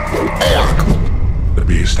 The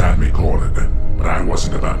beast had me cornered, but I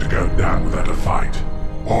wasn't about to go down without a fight.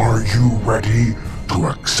 Are you ready to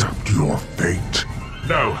accept your fate?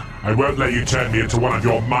 No, I won't let you turn me into one of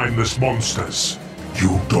your mindless monsters.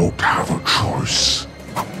 You don't have a choice.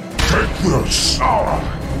 Take this! Ooh!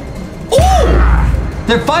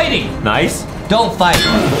 They're fighting! Nice. Don't fight.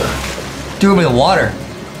 Threw him in the water.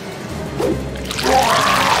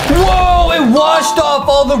 Whoa! It washed off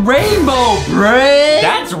all the rainbow, Red!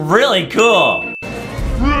 That's really cool.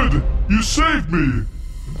 Red, you saved me!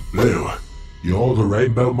 Blue, you're the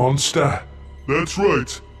rainbow monster? That's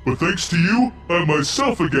right, but thanks to you, I'm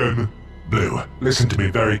myself again. Blue, listen to me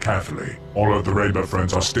very carefully. All of the Rainbow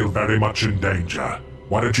Friends are still very much in danger.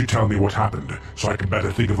 Why don't you tell me what happened, so I can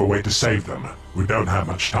better think of a way to save them? We don't have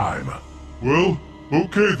much time. Well,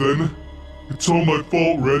 okay then. It's all my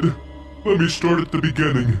fault, Red. Let me start at the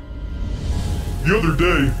beginning. The other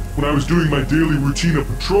day, when I was doing my daily routine of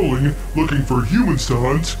patrolling, looking for humans to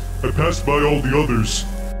hunt, I passed by all the others.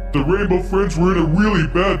 The Rainbow Friends were in a really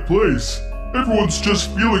bad place. Everyone's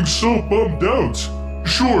just feeling so bummed out.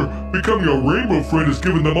 Sure, becoming a rainbow friend has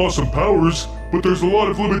given them awesome powers, but there's a lot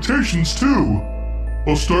of limitations too.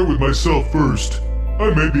 I'll start with myself first. I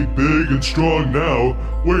may be big and strong now,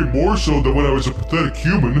 way more so than when I was a pathetic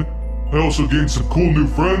human. I also gained some cool new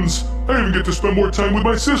friends. I even get to spend more time with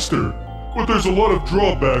my sister. But there's a lot of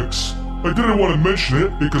drawbacks. I didn't want to mention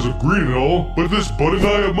it because of green and all, but this budding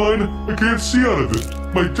eye of mine, I can't see out of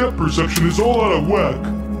it. My depth perception is all out of whack.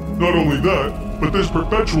 Not only that, but this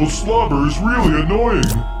perpetual slobber is really annoying.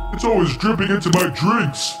 It's always dripping into my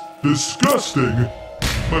drinks. Disgusting.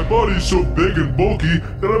 My body's so big and bulky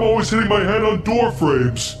that I'm always hitting my head on door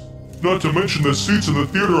frames. Not to mention the seats in the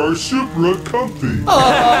theater are super uncomfy.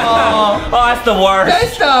 Oh, that's the worst.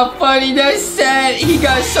 That's not funny. That's sad. He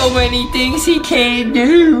got so many things he can't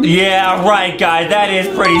do. Yeah, right, guys. That is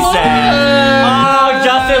pretty sad. Oh,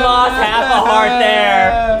 Justin lost half a heart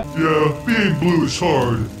there. Yeah, being blue is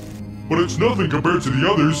hard. But it's nothing compared to the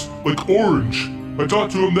others, like Orange. I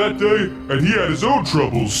talked to him that day, and he had his own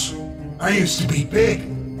troubles. I used to be big.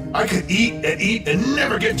 I could eat and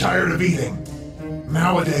never get tired of eating.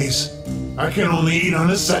 Nowadays, I can only eat on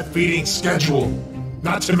a set feeding schedule.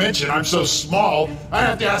 Not to mention, I'm so small, I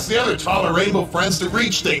have to ask the other taller rainbow friends to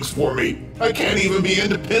reach things for me. I can't even be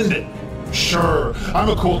independent. Sure, I'm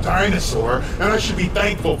a cool dinosaur, and I should be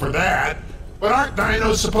thankful for that. But aren't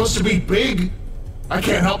dinos supposed to be big? I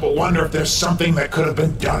can't help but wonder if there's something that could have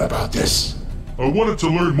been done about this. I wanted to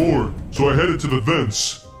learn more, so I headed to the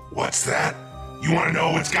vents. What's that? You want to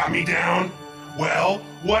know what's got me down? Well,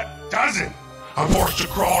 what doesn't? I'm forced to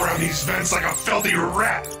crawl around these vents like a filthy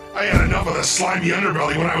rat. I had enough of the slimy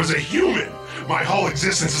underbelly when I was a human. My whole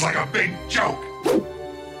existence is like a big joke.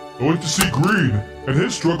 I went to see Green, and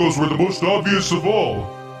his struggles were the most obvious of all.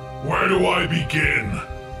 Where do I begin?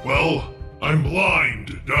 Well, I'm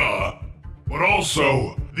blind, duh. But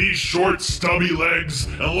also, these short, stubby legs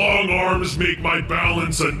and long arms make my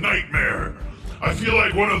balance a nightmare. I feel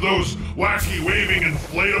like one of those wacky waving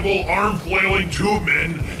inflatable arm flailing tube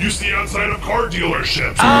men you see outside of car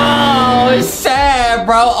dealerships. Oh, it's sad,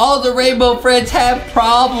 bro. All the rainbow friends have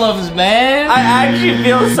problems, man. I actually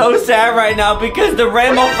feel so sad right now because the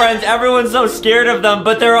rainbow friends, everyone's so scared of them,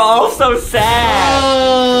 but they're all so sad.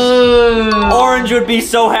 Orange would be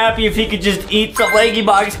so happy if he could just eat some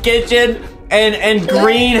LankyBox Kitchen. And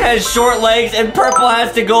Green has short legs, and Purple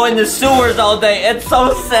has to go in the sewers all day. It's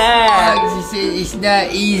so sad. It's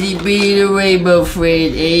not easy being a rainbow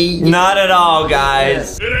friend, eh? Not at all,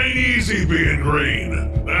 guys. It ain't easy being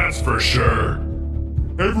green, that's for sure.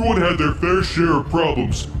 Everyone had their fair share of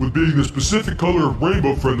problems with being the specific color of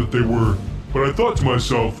rainbow friend that they were. But I thought to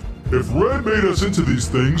myself, if red made us into these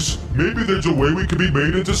things, maybe there's a way we could be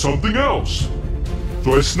made into something else.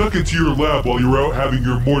 So I snuck into your lab while you were out having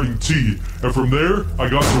your morning tea, and from there, I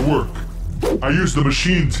got to work. I used the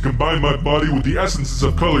machine to combine my body with the essences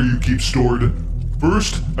of color you keep stored.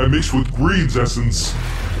 First, I mixed with Green's essence.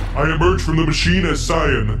 I emerged from the machine as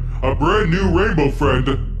Cyan, a brand new rainbow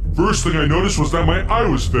friend. First thing I noticed was that my eye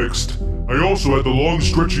was fixed. I also had the long,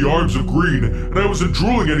 stretchy arms of Green, and I wasn't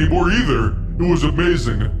drooling anymore either. It was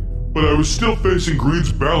amazing. But I was still facing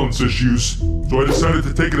Green's balance issues, so I decided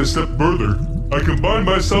to take it a step further. I combined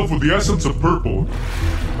myself with the essence of Purple.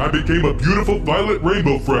 I became a beautiful violet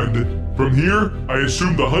rainbow friend. From here, I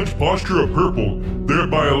assumed the hunched posture of Purple,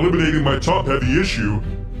 thereby eliminating my top-heavy issue.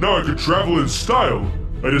 Now I could travel in style.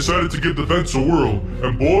 I decided to give the vents a whirl,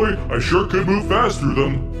 and boy, I sure could move fast through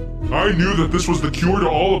them. I knew that this was the cure to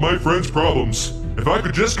all of my friends' problems. If I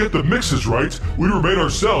could just get the mixes right, we'd remain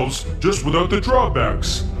ourselves, just without the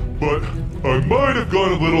drawbacks. But I might have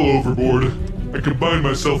gone a little overboard. I combined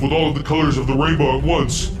myself with all of the colors of the rainbow at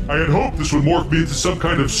once. I had hoped this would morph me into some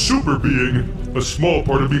kind of super being. A small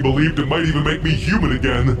part of me believed it might even make me human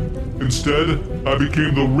again. Instead, I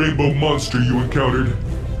became the rainbow monster you encountered.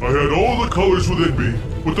 I had all the colors within me,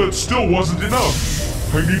 but that still wasn't enough.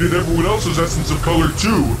 I needed everyone else's essence of color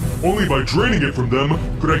too. Only by draining it from them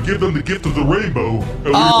could I give them the gift of the rainbow.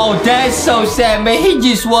 Oh, that's so sad, man. He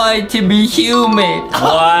just wanted to be human.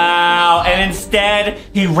 Wow. And instead,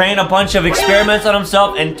 he ran a bunch of experiments on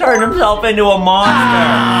himself and turned himself into a monster.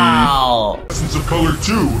 Wow. Essence of color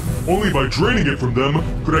too. Only by draining it from them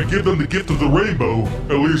could I give them the gift of the rainbow.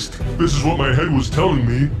 At least, this is what my head was telling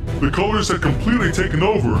me. The colors had completely taken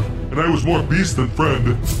over, and I was more beast than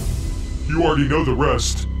friend. You already know the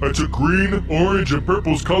rest. I took green, orange, and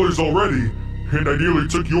purple's colors already, and I nearly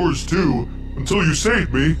took yours too, until you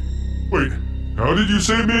saved me. Wait, how did you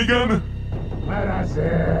save me again? Let us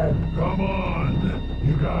in. Come on.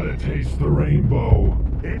 You gotta taste the rainbow.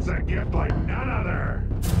 It's a gift like none other.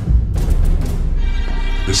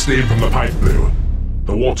 The steam from the pipe blew.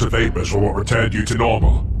 The water vapors were what returned you to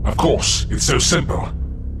normal. Of course, it's so simple.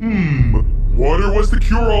 Water was the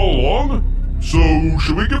cure all along? So,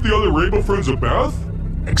 should we give the other rainbow friends a bath?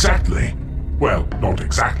 Exactly. Well, not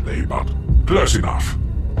exactly, but close enough.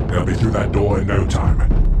 They'll be through that door in no time.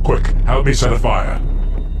 Quick, help me set a fire.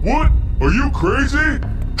 What? Are you crazy?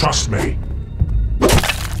 Trust me.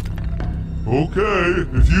 Okay,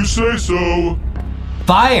 if you say so.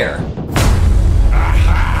 Fire!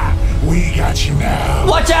 Aha! We got you now.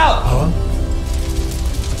 Watch out! Huh?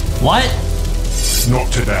 What?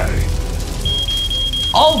 Not today.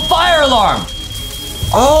 Oh, fire alarm!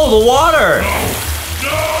 Oh, the water!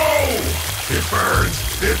 No! It burns!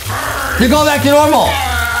 It burns! They're going back to normal!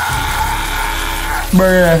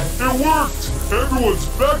 Bruh. It worked! Everyone's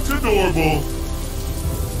back to normal.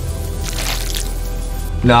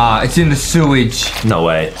 Nah, it's in the sewage. No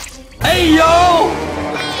way. Hey, yo!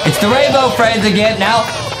 It's the Rainbow Friends again now.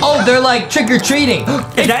 Oh, they're like trick-or-treating.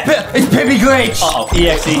 It's Pippi Glitch. Uh-oh,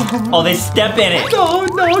 EXE. Oh, they step in it. No,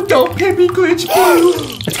 don't Pippi Glitch,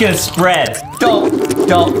 please. It's gonna spread. Don't.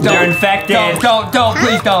 They're infected. Don't,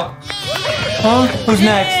 please don't. Huh? Who's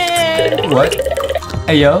next? What?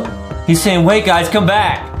 Hey, yo. He's saying, wait, guys, come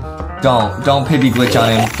back. Don't Pippi Glitch on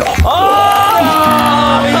him.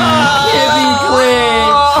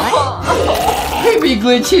 Pippi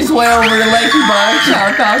Glitch his way over to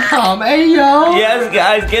LankyBox.com. Hey, yo. Yes,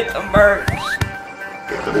 guys, get the merch.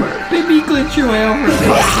 Pippi Glitch your way over.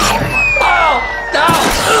 Oh, no.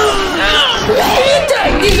 He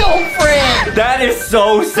attacked his old friend. That is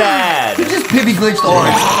so sad. He just Pippi Glitched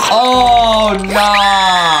orange. Oh,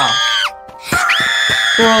 nah.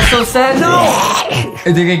 They're all so sad. No.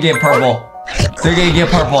 They're gonna get purple. They're gonna get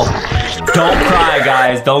purple. Don't cry,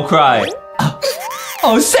 guys. Don't cry.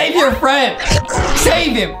 Oh, save your friend.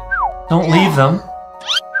 Save him. Don't leave them.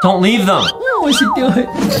 Don't leave them. No, what's he doing?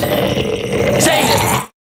 Save him.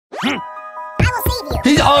 I will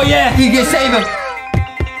save you. Oh, yeah, he can save him.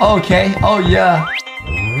 Okay. Oh, yeah.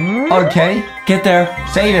 Okay. Get there.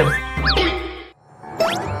 Save him.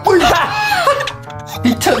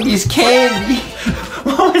 He took his candy.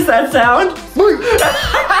 What was that sound?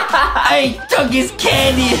 He took his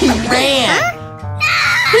candy and he ran.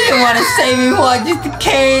 He didn't want to save him, he wanted just the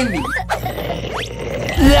candy.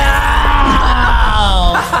 No!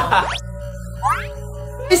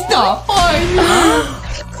 It's not fun.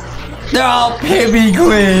 They're all Pippi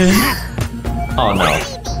Glitch. Oh no.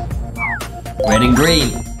 Red and green.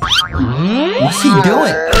 What's he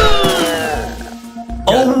doing?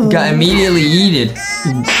 Oh, got immediately yeeted.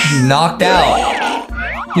 He's knocked out.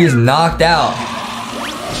 He is knocked out.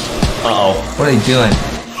 Uh-oh. What are they doing?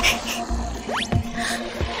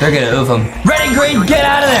 They're gonna oof him. Red and green, get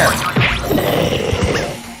out of there!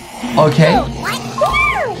 Okay.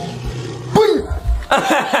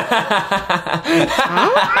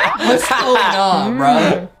 What's going on,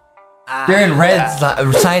 bro? They're in Red's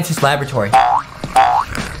scientist laboratory.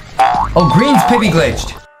 Oh, green's Pippi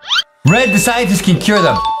glitched. Red, the scientist can cure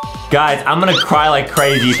them. Guys, I'm gonna cry like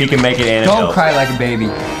crazy if he can make an antidote. Don't cry like a baby.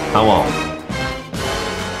 I won't.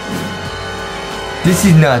 This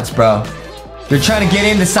is nuts, bro. They're trying to get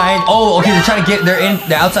in the science. Oh, okay, they're trying to get,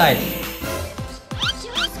 they're outside.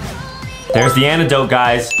 There's the antidote,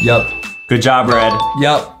 guys. Yup. Good job, Red.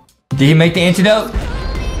 Yup. Did he make the antidote?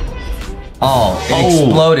 Oh, it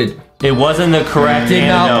exploded. It wasn't the correct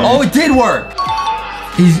antidote. Oh, it did work.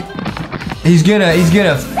 He's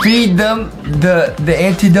gonna feed them the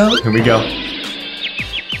antidote. Here we go.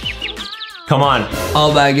 Come on.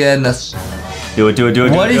 Oh my goodness. Do it.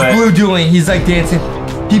 What is Blue doing? He's like dancing.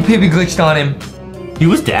 He Pippi glitched on him. He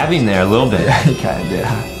was dabbing there a little bit. Yeah, he kinda did.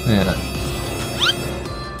 Yeah.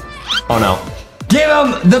 Oh no. Give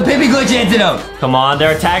him the Pippi glitch antidote. Come on,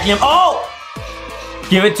 they're attacking him. Oh!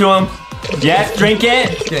 Give it to him. Yes, drink it.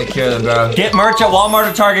 It's gonna cure them, bro. Get merch at Walmart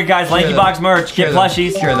or Target, guys. LankyBox merch. Get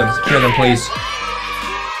plushies. Cure them, please.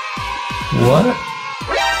 What?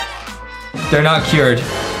 They're not cured.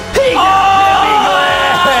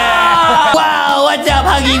 Wow, what's up,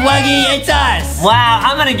 Huggy Wuggy? It's us. Wow,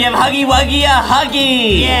 I'm gonna give Huggy Wuggy a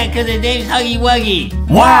huggy. Yeah, because his name's Huggy Wuggy.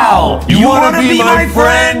 Wow, you wanna be my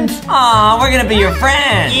friend? Aw, we're gonna be your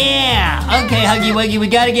friend. Yeah. Okay, Huggy Wuggy, we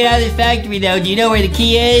gotta get out of this factory, though. Do you know where the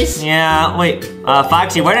key is? Yeah, wait.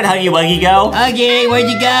 Foxy, where did Huggy Wuggy go? Huggy, where'd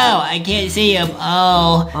you go? I can't see him.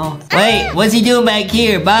 Oh. Wait, what's he doing back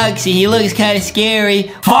here? Boxy, he looks kind of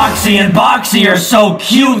scary. Foxy and Boxy are so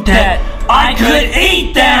cute that I could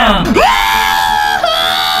eat them!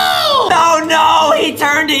 Oh no, he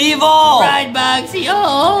turned evil. Run, Boxy.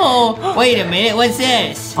 Oh, wait a minute. What's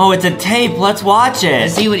this? Oh, it's a tape. Let's watch it.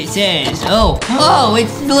 Let's see what it says. Oh,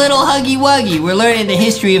 it's the little Huggy Wuggy. We're learning the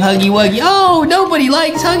history of Huggy Wuggy. Oh, nobody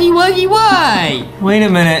likes Huggy Wuggy. Why? Wait a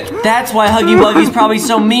minute. That's why Huggy Wuggy's probably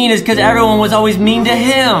so mean, is because everyone was always mean to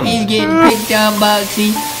him. He's getting picked on,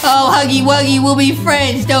 Boxy. Oh, Huggy Wuggy, we'll be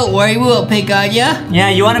friends. Don't worry, we'll pick on ya. Yeah,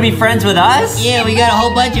 you want to be friends with us? Yeah, we got a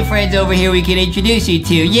whole bunch of friends over here we can introduce you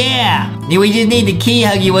to. Yeah. We just need the key,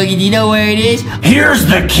 Huggy Wuggy. Do you know where it is? Here's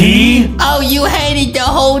the key. Oh, you had it the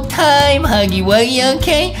whole time, Huggy Wuggy,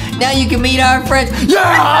 okay? Now you can meet our friends. Yeah,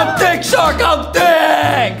 I'm Dick Shark, I'm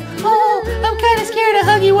Dick! Oh, I'm kind of scared of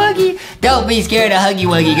Huggy Wuggy. Don't be scared of Huggy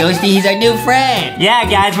Wuggy, Ghosty. He's our new friend. Yeah,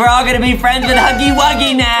 guys, we're all gonna be friends with Huggy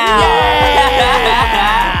Wuggy now.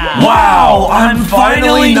 Yeah! Wow, I'm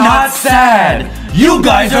finally not sad. You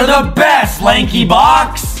guys are the best,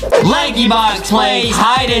 LankyBox. LankyBox plays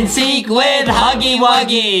hide and seek with Huggy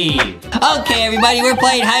Wuggy. Okay, everybody, we're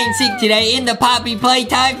playing hide and seek today in the Poppy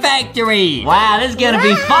Playtime Factory. Wow, this is gonna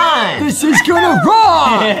be fun. This is gonna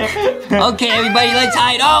rock. Okay, everybody, let's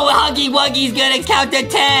hide. Oh, Huggy Wuggy's gonna count to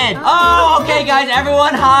 10. Oh, okay, guys,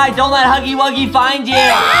 everyone hide. Don't let Huggy Wuggy find you.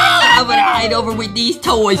 I'm gonna hide over with these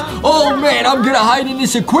toys. Oh man, I'm gonna hide in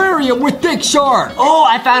this aquarium with Dick Shark. Oh,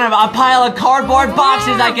 I found a pile of cardboard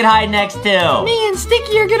boxes I could hide next to. Me and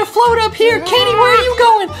Sticky are gonna float up here. Kenny, where are you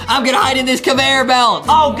going? I'm gonna hide in this conveyor belt.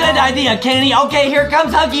 Oh, good idea, Kenny. Okay, here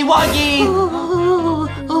comes Huggy Wuggy.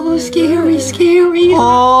 Oh, scary, scary.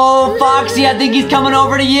 Oh, Foxy, I think he's coming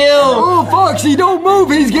over to you. Oh, Foxy, don't move.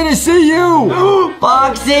 He's gonna see you.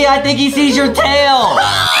 Foxy, I think he sees your tail.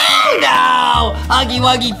 Oh, no! Huggy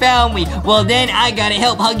Wuggy found me. Well, then I gotta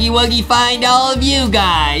help Huggy Wuggy find all of you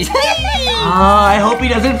guys. I hope he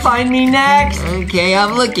doesn't find me next. Okay,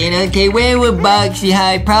 I'm looking. Okay, where would Boxy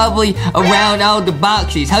hide? Probably around all the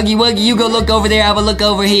boxes. Huggy Wuggy, you go look over there. I will look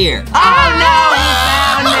over here. Oh, no! He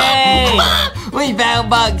found me! We found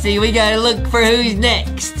Boxy. We gotta look for who's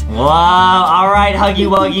next. Wow, alright, Huggy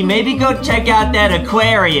Wuggy. Maybe go check out that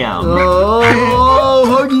aquarium. Oh,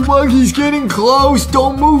 Huggy Wuggy's getting close.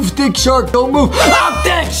 Don't move, Dick Shark. Don't move. I'm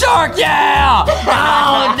Dick Shark, yeah!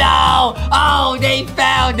 Oh, no! Oh, they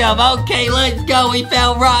found him. Okay, let's go. We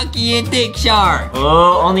found Rocky and Dick Shark.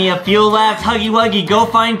 Oh, only a few left. Huggy Wuggy, go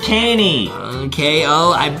find Canny. Okay,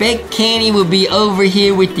 oh, I bet Canny will be over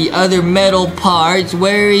here with the other metal parts.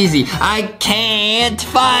 Where is he? I can't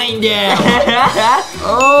find him.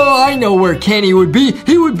 Oh, I know where Kenny would be.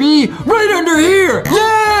 He would be right under here.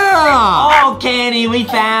 Yeah! Oh, Kenny, we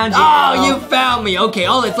found you. Oh, you found me. Okay,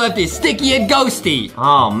 all that's left is Sticky and Ghosty.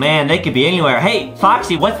 Oh, man, they could be anywhere. Hey,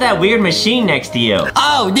 Foxy, what's that weird machine next to you?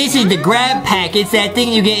 Oh, this is the grab pack. It's that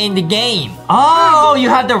thing you get in the game. Oh, you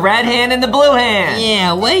have the red hand and the blue hand.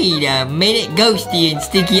 Yeah, wait a minute. Ghosty and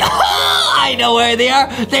Sticky. Oh, I know where they are.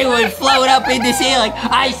 They would float up in the ceiling.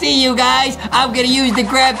 I see you guys. I'm gonna use the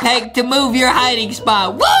grab pack to move your hiding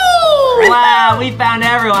spot. Woo! Wow, we found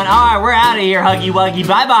everyone. All right, we're out of here, Huggy Wuggy.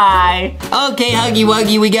 Bye-bye. Okay, Huggy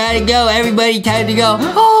Wuggy, we gotta go. Everybody, time to go.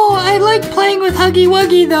 Oh, I like playing with Huggy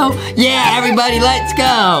Wuggy, though. Yeah, everybody, let's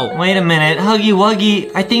go. Wait a minute, Huggy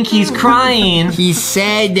Wuggy, I think he's crying. He's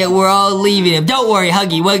sad that we're all leaving him. Don't worry,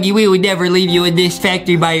 Huggy Wuggy, we would never leave you in this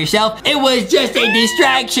factory by yourself. It was just a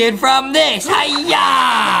distraction from this.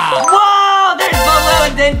 Hi-ya! Whoa, there's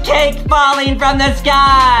balloons and cake falling from the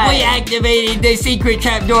sky. We activated the secret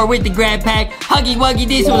trapdoor with the grab pack. Huggy Wuggy,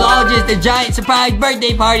 this was all just a giant surprise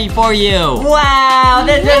birthday party for you. Wow,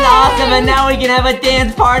 this is awesome, and now we can have a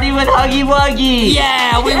dance party with Huggy Wuggy.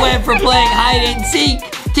 Yeah, we went from playing hide and seek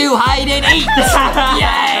to hide and eat.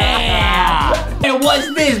 Yeah! And what's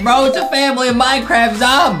this, bro? It's a family of Minecraft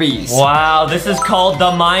zombies. Wow, this is called the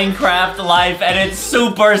Minecraft life, and it's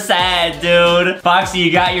super sad, dude. Foxy,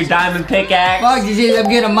 you got your diamond pickaxe? Foxy says I'm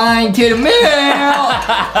gonna mine to the milk.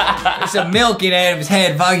 There's some milk in Adam's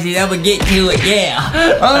head, Foxy. I'm gonna get to it, yeah.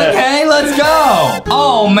 Okay, let's go.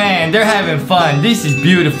 Oh, man, they're having fun. This is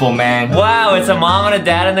beautiful, man. Wow, it's a mom and a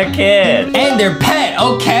dad and their kid. And their pet,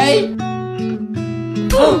 okay?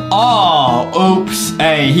 Oh, oops.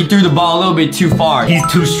 Hey, he threw the ball a little bit too far. He's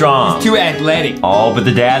too strong. He's too athletic. Oh, but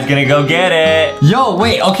the dad's gonna go get it. Yo,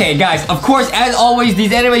 wait, okay, guys. Of course, as always,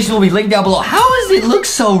 these animations will be linked down below. How does it look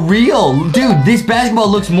so real? Dude, this basketball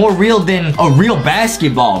looks more real than a real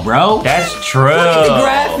basketball, bro. That's true. Look at the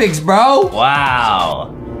graphics, bro. Wow.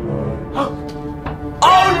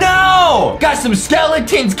 Oh no! Got some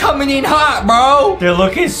skeletons coming in hot, bro. They're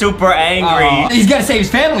looking super angry. He's gotta save his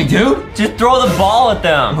family, dude. Just throw the ball at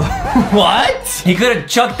them. What? He could have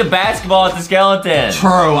chucked the basketball at the skeleton.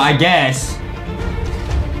 True, I guess.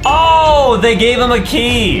 Oh, they gave him a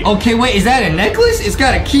key. Okay, wait, is that a necklace? It's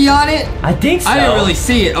got a key on it? I think so. I didn't really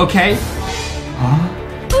see it, okay.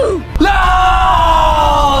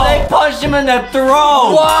 No! They punched him in the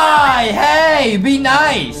throat. Why? Hey, be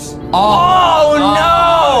nice. Oh,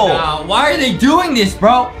 no. No. Why are they doing this,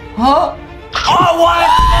 bro? Huh? Oh, what?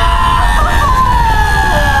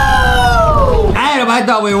 Adam, I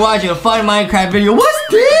thought we were watching a fun Minecraft video. What's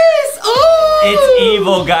this? Oh! It's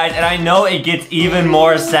evil, guys, and I know it gets even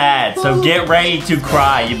more sad. So get ready to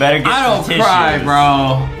cry. You better get some tissues. I don't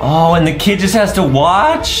cry, bro. Oh, and the kid just has to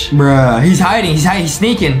watch? Bruh, he's hiding. He's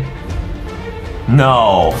sneaking.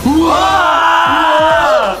 No.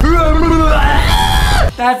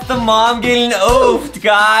 That's the mom getting oofed,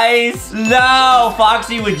 guys. No,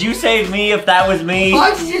 Foxy, would you save me if that was me?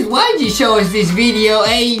 Foxy, why'd you show us this video,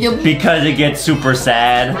 Adam? Because it gets super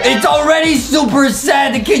sad. It's already super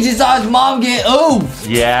sad. The kid just saw his mom get oofed.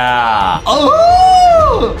 Yeah.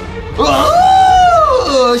 Oh!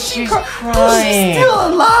 Oh! She's crying. She's still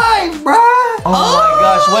alive, bruh. Oh my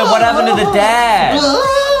gosh, what happened to the dad?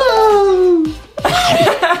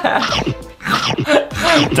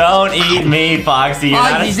 Don't eat me, Foxy. You're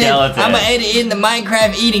not a skeleton. I'm gonna edit in the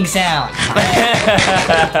Minecraft eating sound.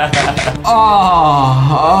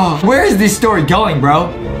 Oh, where is this story going,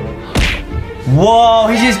 bro? Whoa,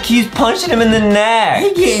 he just keeps punching him in the neck.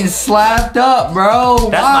 He getting slapped up, bro.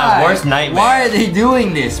 That's my worst nightmare. Why are they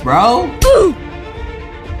doing this, bro?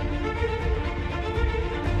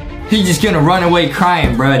 He's just gonna run away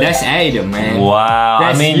crying, bro. That's Adam, man. Wow.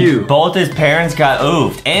 That's you. Both his parents got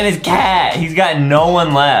oofed. And his cat. He's got no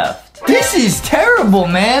one left. This is terrible,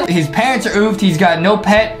 man. His parents are oofed. He's got no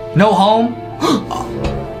pet, no home.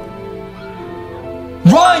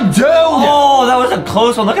 Run, dude! Oh, that was a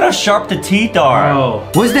close one. Look at how sharp the teeth are. Oh.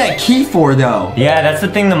 What's that key for, though? Yeah, that's the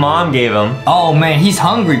thing the mom gave him. Oh, man, he's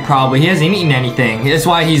hungry, probably. He hasn't eaten anything. That's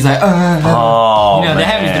why he's like, Oh, you know, that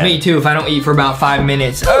happens to me, too, if I don't eat for about 5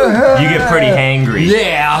 minutes. You get pretty hangry.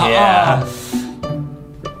 Yeah.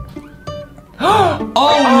 Oh,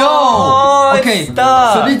 no! Okay,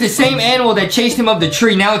 so this is the same animal that chased him up the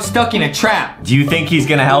tree. Now it's stuck in a trap. Do you think he's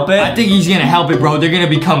gonna help it? I think he's gonna help it, bro. They're gonna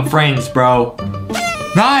become friends, bro.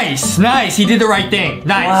 Nice, nice. He did the right thing.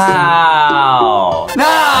 Nice. Wow. Nice.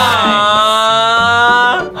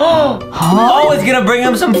 Oh, it's gonna bring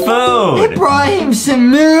him some food. It brought him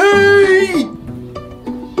some meat.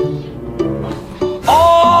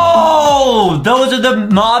 Oh, those are the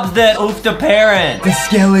mobs that oofed the parents. The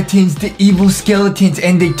skeletons, the evil skeletons,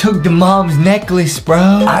 and they took the mom's necklace, bro.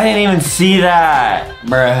 I didn't even see that.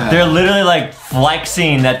 Bruh. They're literally like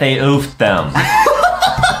flexing that they oofed them.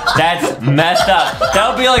 That's messed up. That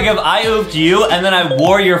would be like if I oofed you and then I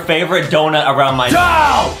wore your favorite donut around my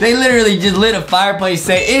neck. They literally just lit a fireplace,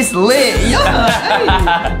 say, it's lit. Yeah, hey,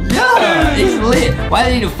 yeah, it's lit. Why do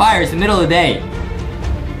they need a fire? It's the middle of the day.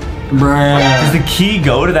 Bruh. Does the key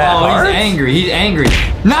go to that heart? He's angry. He's angry.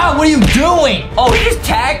 Nah, what are you doing? Oh, he just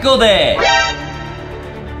tackled it.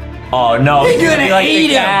 Oh, no. He's gonna like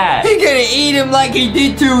eat him. He's gonna eat him like he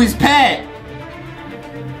did to his pet.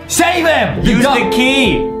 Save him. Use the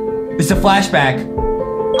key. It's a flashback.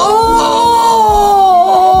 Oh!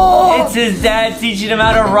 It's his dad teaching him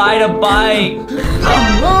how to ride a bike.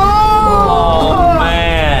 Oh,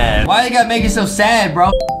 man. Why they gotta make it so sad,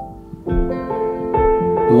 bro?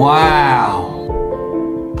 Wow.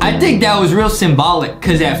 I think that was real symbolic,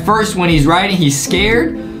 because at first when he's riding, he's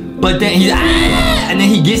scared, but then he's and then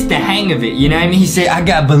he gets the hang of it, you know what I mean? He said, I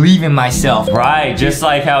gotta believe in myself. Right, just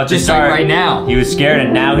like how just like right now. He was scared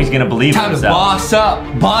and now he's gonna believe in himself. Time to boss up.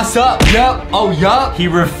 Boss up. Yup. Oh, yup. He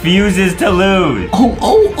refuses to lose.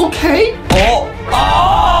 Oh, okay. Oh.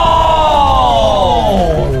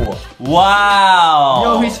 Wow.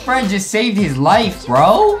 Yo, his friend just saved his life,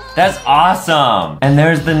 bro. That's awesome. And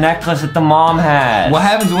there's the necklace that the mom had. What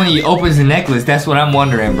happens when he opens the necklace? That's what I'm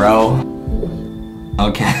wondering, bro.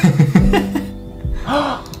 Okay.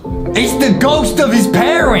 It's the ghost of his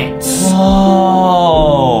parents.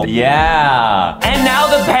 Oh, yeah. And now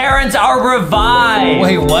the parents are revived.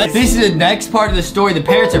 Wait, what? This is the next part of the story. The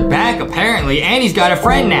parents are back, apparently, and he's got a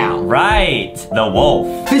friend now. Right, the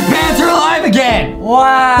wolf. His parents are alive again.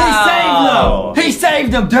 Wow. He saved them. He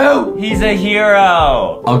saved them, dude. He's a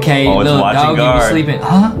hero. Okay, little doggy was sleeping.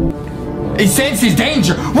 Huh? It senses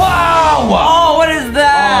danger. Wow! Oh, what is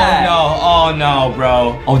that? Oh, no,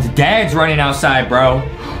 bro. Oh, the dad's running outside, bro.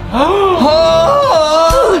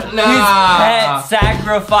 His pets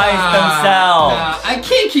sacrificed themselves. I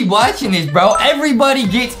can't keep watching this, bro. Everybody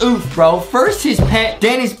gets oofed, bro. First his pet,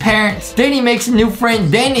 then his parents, then he makes a new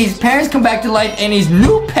friend, then his parents come back to life, and his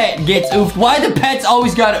new pet gets oofed. Why the pets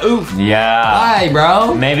always gotta oof? Yeah. Why,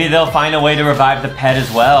 bro? Maybe they'll find a way to revive the pet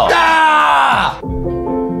as well. Ah!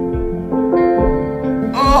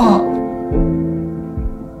 Oh.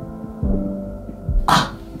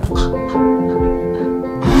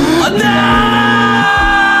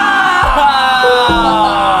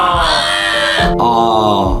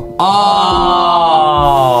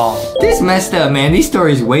 Messed up, man. These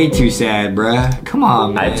stories way too sad, bruh. Come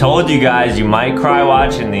on, man. I told you guys, you might cry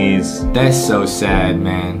watching these. That's so sad,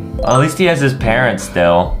 man. Well, at least he has his parents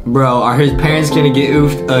still. Bro, are his parents gonna get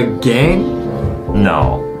oofed again?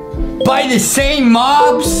 No. By the same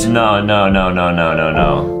mobs? No. No!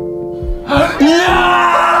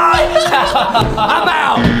 I'm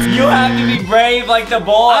out! You have to be brave like the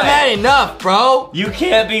boy. I've had enough, bro. You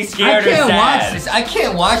can't be scared or sad. Watch this. I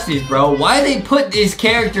can't watch this, bro. Why they put this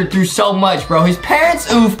character through so much, bro? His parents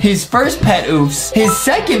oofed, his first pet oofs, his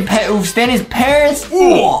second pet oofs, then his parents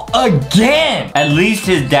again. At least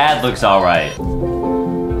his dad looks alright.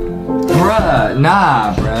 Bruh,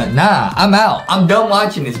 nah. I'm out. I'm done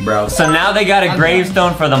watching this, bro. So now they got a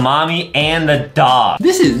gravestone for the mommy and the dog.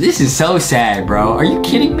 This is so sad, bro. Are you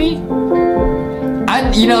kidding me?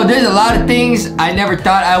 You know, there's a lot of things I never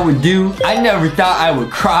thought I would do. I never thought I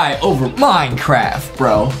would cry over Minecraft,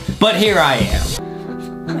 bro. But here I am.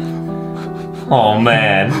 Oh,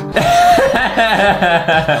 man.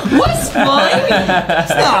 What's funny?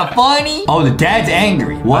 It's not funny. Oh, the dad's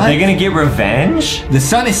angry. What? Are they gonna get revenge? The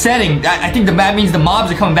sun is setting. I think that means the mobs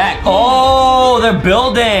are coming back. Oh, they're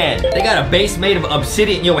building. They got a base made of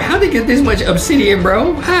obsidian. Yo, how'd they get this much obsidian,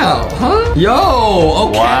 bro? How? Huh? Yo,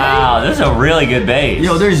 okay. Wow, this is a really good base.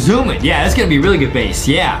 Yo, they're zooming. Yeah, that's gonna be a really good base.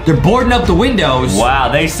 Yeah. They're boarding up the windows. Wow,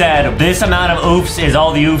 they said this amount of oofs is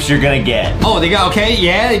all the oofs you're gonna get. Oh, they got, okay,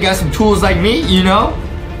 yeah, they got some tools like me, you know?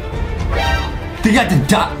 They got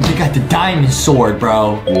the diamond sword,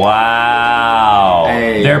 bro. Wow.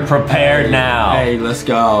 Hey, they're prepared now. Hey, let's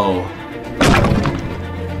go.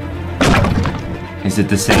 Is it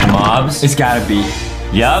the same mobs? It's gotta be.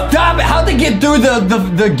 Yep. Stop it! How'd they get through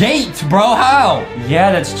the gates, bro? How?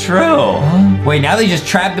 Yeah, that's true. Wait, now they just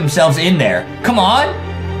trapped themselves in there. Come on.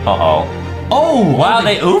 Uh-oh. Oh, wow,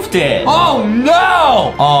 they oofed it. Oh,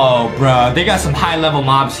 no. Oh, bro, they got some high-level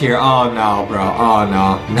mobs here. Oh, no, bro. Oh,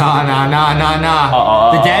 no. No.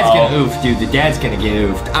 The dad's gonna oof, dude. The dad's gonna get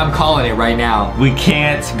oofed. I'm calling it right now. We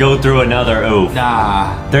can't go through another oof.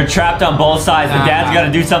 Nah. They're trapped on both sides. The dad's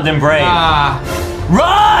gotta do something brave.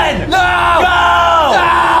 Run! No! Go!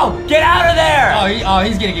 No! Get out of there! Oh,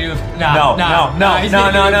 he's gonna get oofed. No.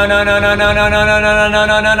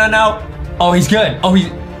 Oh, he's good. Oh, he's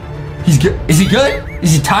good. Is he good?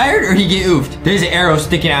 Is he tired or he get oofed? There's an arrow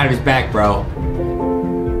sticking out of his back, bro. No!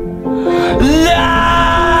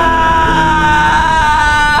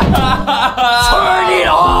 Turn it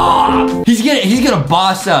off! He's gonna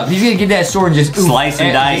boss up. He's gonna get that sword and just slice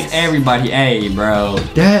and dice everybody. Hey, bro.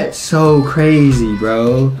 That's so crazy,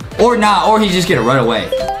 bro. Or not, or he's just gonna run away.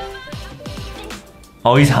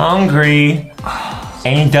 Oh, he's hungry.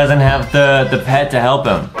 And he doesn't have the pet to help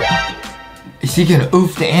him. Is he gonna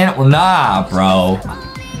oof the animal? Nah, bro.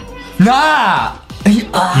 Nah! He's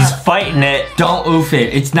fighting it. Don't oof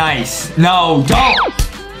it. It's nice. No, don't!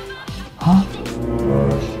 Huh?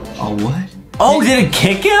 Oh, what? Oh, did it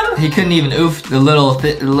kick him? He couldn't even oof the little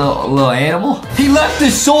animal. He left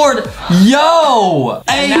his sword. Yo!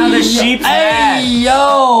 And now the sheep's back. Hey,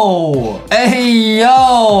 yo! Hey,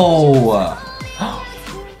 yo!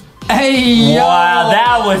 Hey, yo! Wow,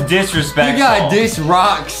 that was disrespectful. You got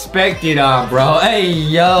disrespected on, bro. Hey,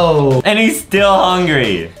 yo! And he's still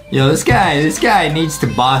hungry. Yo, this guy needs to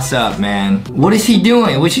boss up, man. What is he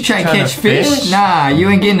doing? What, you trying to catch fish? Nah, you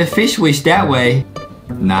ain't getting the fish wish that way.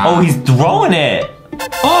 Nah. Oh, he's throwing it.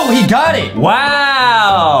 Oh, he got it.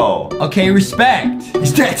 Wow. Okay, respect.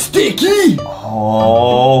 Is that sticky?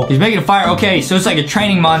 Oh. He's making a fire. Okay, so it's like a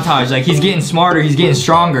training montage. Like, he's getting smarter, he's getting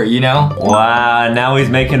stronger, you know? Wow, now he's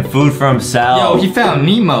making food for himself. Yo, he found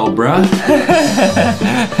Nemo, bruh.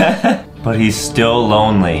 But he's still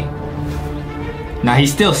lonely. Nah,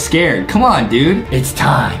 he's still scared. Come on, dude. It's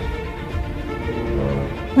time.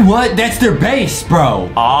 What? That's their base, bro.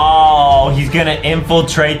 Oh, he's gonna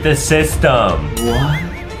infiltrate the system. What?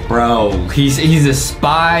 Bro, he's a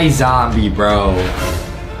spy zombie, bro.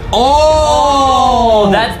 Oh!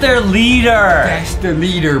 That's their leader. That's the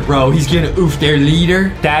leader, bro. He's gonna oof their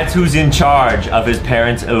leader. That's who's in charge of his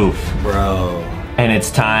parents' oof. Bro. And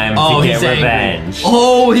it's time to get revenge.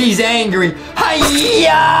 Oh, he's angry.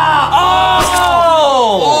 Hi-ya!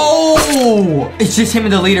 Oh! It's just him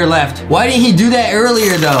and the leader left. Why didn't he do that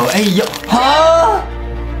earlier, though? Hey, yo, huh?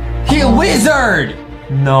 He a wizard!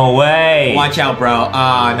 No way. Watch out, bro.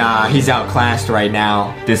 Nah, he's outclassed right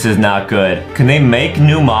now. This is not good. Can they make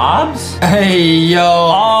new mobs? Hey, yo.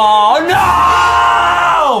 Oh,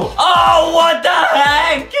 no! Oh, what the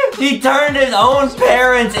heck? He turned his own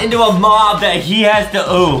parents into a mob that he has to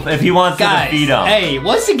oof if he wants to defeat them. Hey,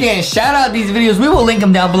 once again, shout out these videos. We will link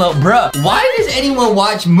them down below. Bruh, why does anyone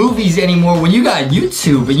watch movies anymore when you got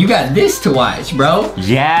YouTube and you got this to watch, bro?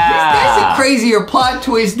 Yeah. That's a crazier plot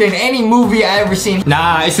twist than any movie I ever seen.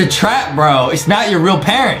 Nah, it's a trap, bro. It's not your real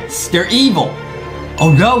parents. They're evil.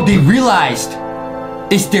 Oh no, they realized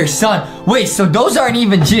it's their son. Wait, so those aren't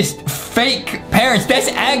even just fake parents. That's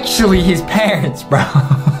actually his parents, bro.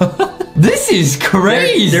 This is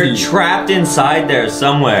crazy. They're trapped inside there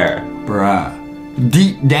somewhere. Bruh.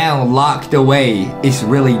 Deep down, locked away, it's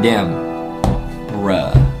really them.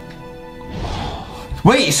 Bruh.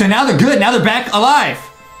 Wait, so now they're good. Now they're back alive.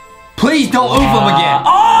 Please don't oof them again.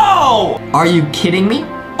 Oh! Are you kidding me?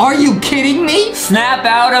 Are you kidding me? Snap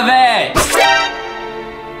out of it.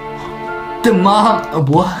 The mom,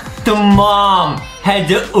 what? The mom had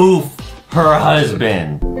to oof her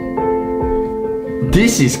husband.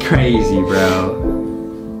 This is crazy, bro.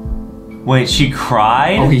 Wait, she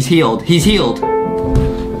cried? Oh, he's healed. He's healed.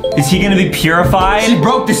 Is he gonna be purified? She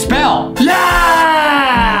broke the spell.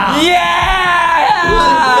 Yeah! Yeah!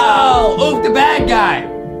 Let's go! Oof the bad guy.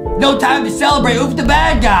 No time to celebrate. Oof the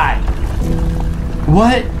bad guy.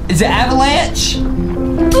 What? Is it avalanche?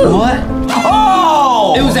 What?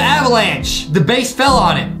 Oh! It was an avalanche. The base fell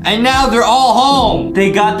on him. And now they're all home.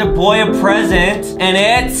 They got the boy a present, and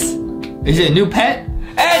it's... Is it a new pet?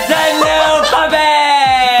 It's a new puppy!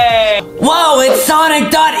 Whoa, it's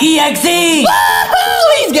SONIC.EXE!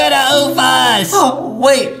 Woohoo! He's gonna oof us! Oh,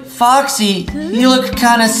 wait. Foxy, you look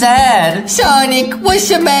kinda sad. Sonic, what's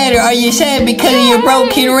the matter? Are you sad because of your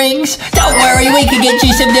broken rings? Don't worry, we can get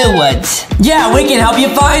you some new ones. Yeah, we can help you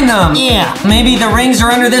find them. Yeah. Maybe the rings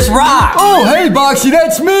are under this rock. Oh, hey, Boxy,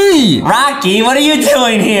 that's me. Rocky, what are you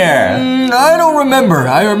doing here? I don't remember.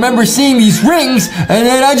 I remember seeing these rings, and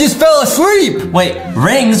then I just fell asleep. Wait,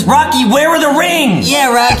 rings? Rocky, where are the rings?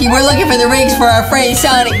 Yeah, Rocky, we're looking for the rings for our friend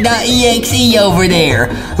SONIC.EXE over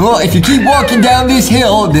there. Well, if you keep walking down this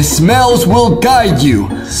hill, the smells will guide you.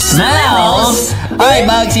 Smells? Alright,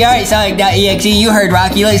 Boxy, alright, SONIC.EXE, you heard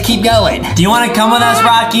Rocky, let's keep going. Do you want to come with us,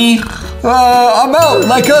 Rocky? I'm out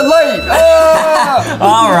like a light.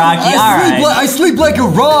 Oh, Rocky, alright. I sleep like a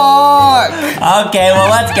rock. Okay, well,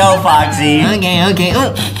 let's go, Foxy. Okay.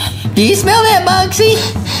 Oh. Do you smell that, Boxy?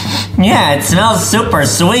 Yeah, it smells super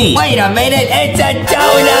sweet. Wait a minute, it's a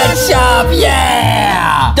donut shop,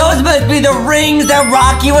 yeah! Those must be the rings that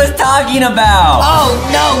Rocky was talking about. Oh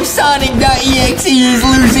no, SONIC.EXE is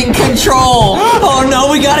losing control. Oh no,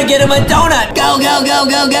 we gotta get him a donut. Go.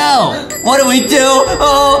 What do we do?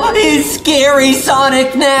 Oh, he's scary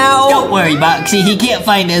Sonic now. Don't worry, Boxy, he can't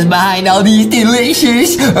find us behind all these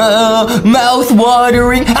delicious,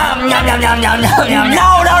 mouth-watering. No,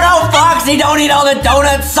 Foxy, don't eat all the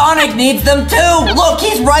donuts. Sonic needs them too. Look,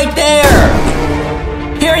 he's right there.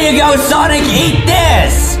 Here you go, Sonic, eat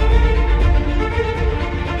this.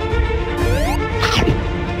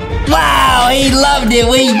 Wow, he loved it.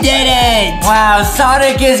 We did it. Wow,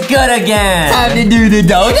 Sonic is good again. Time to do the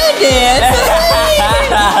donut dance.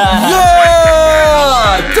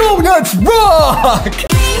 Yeah! Donuts rock!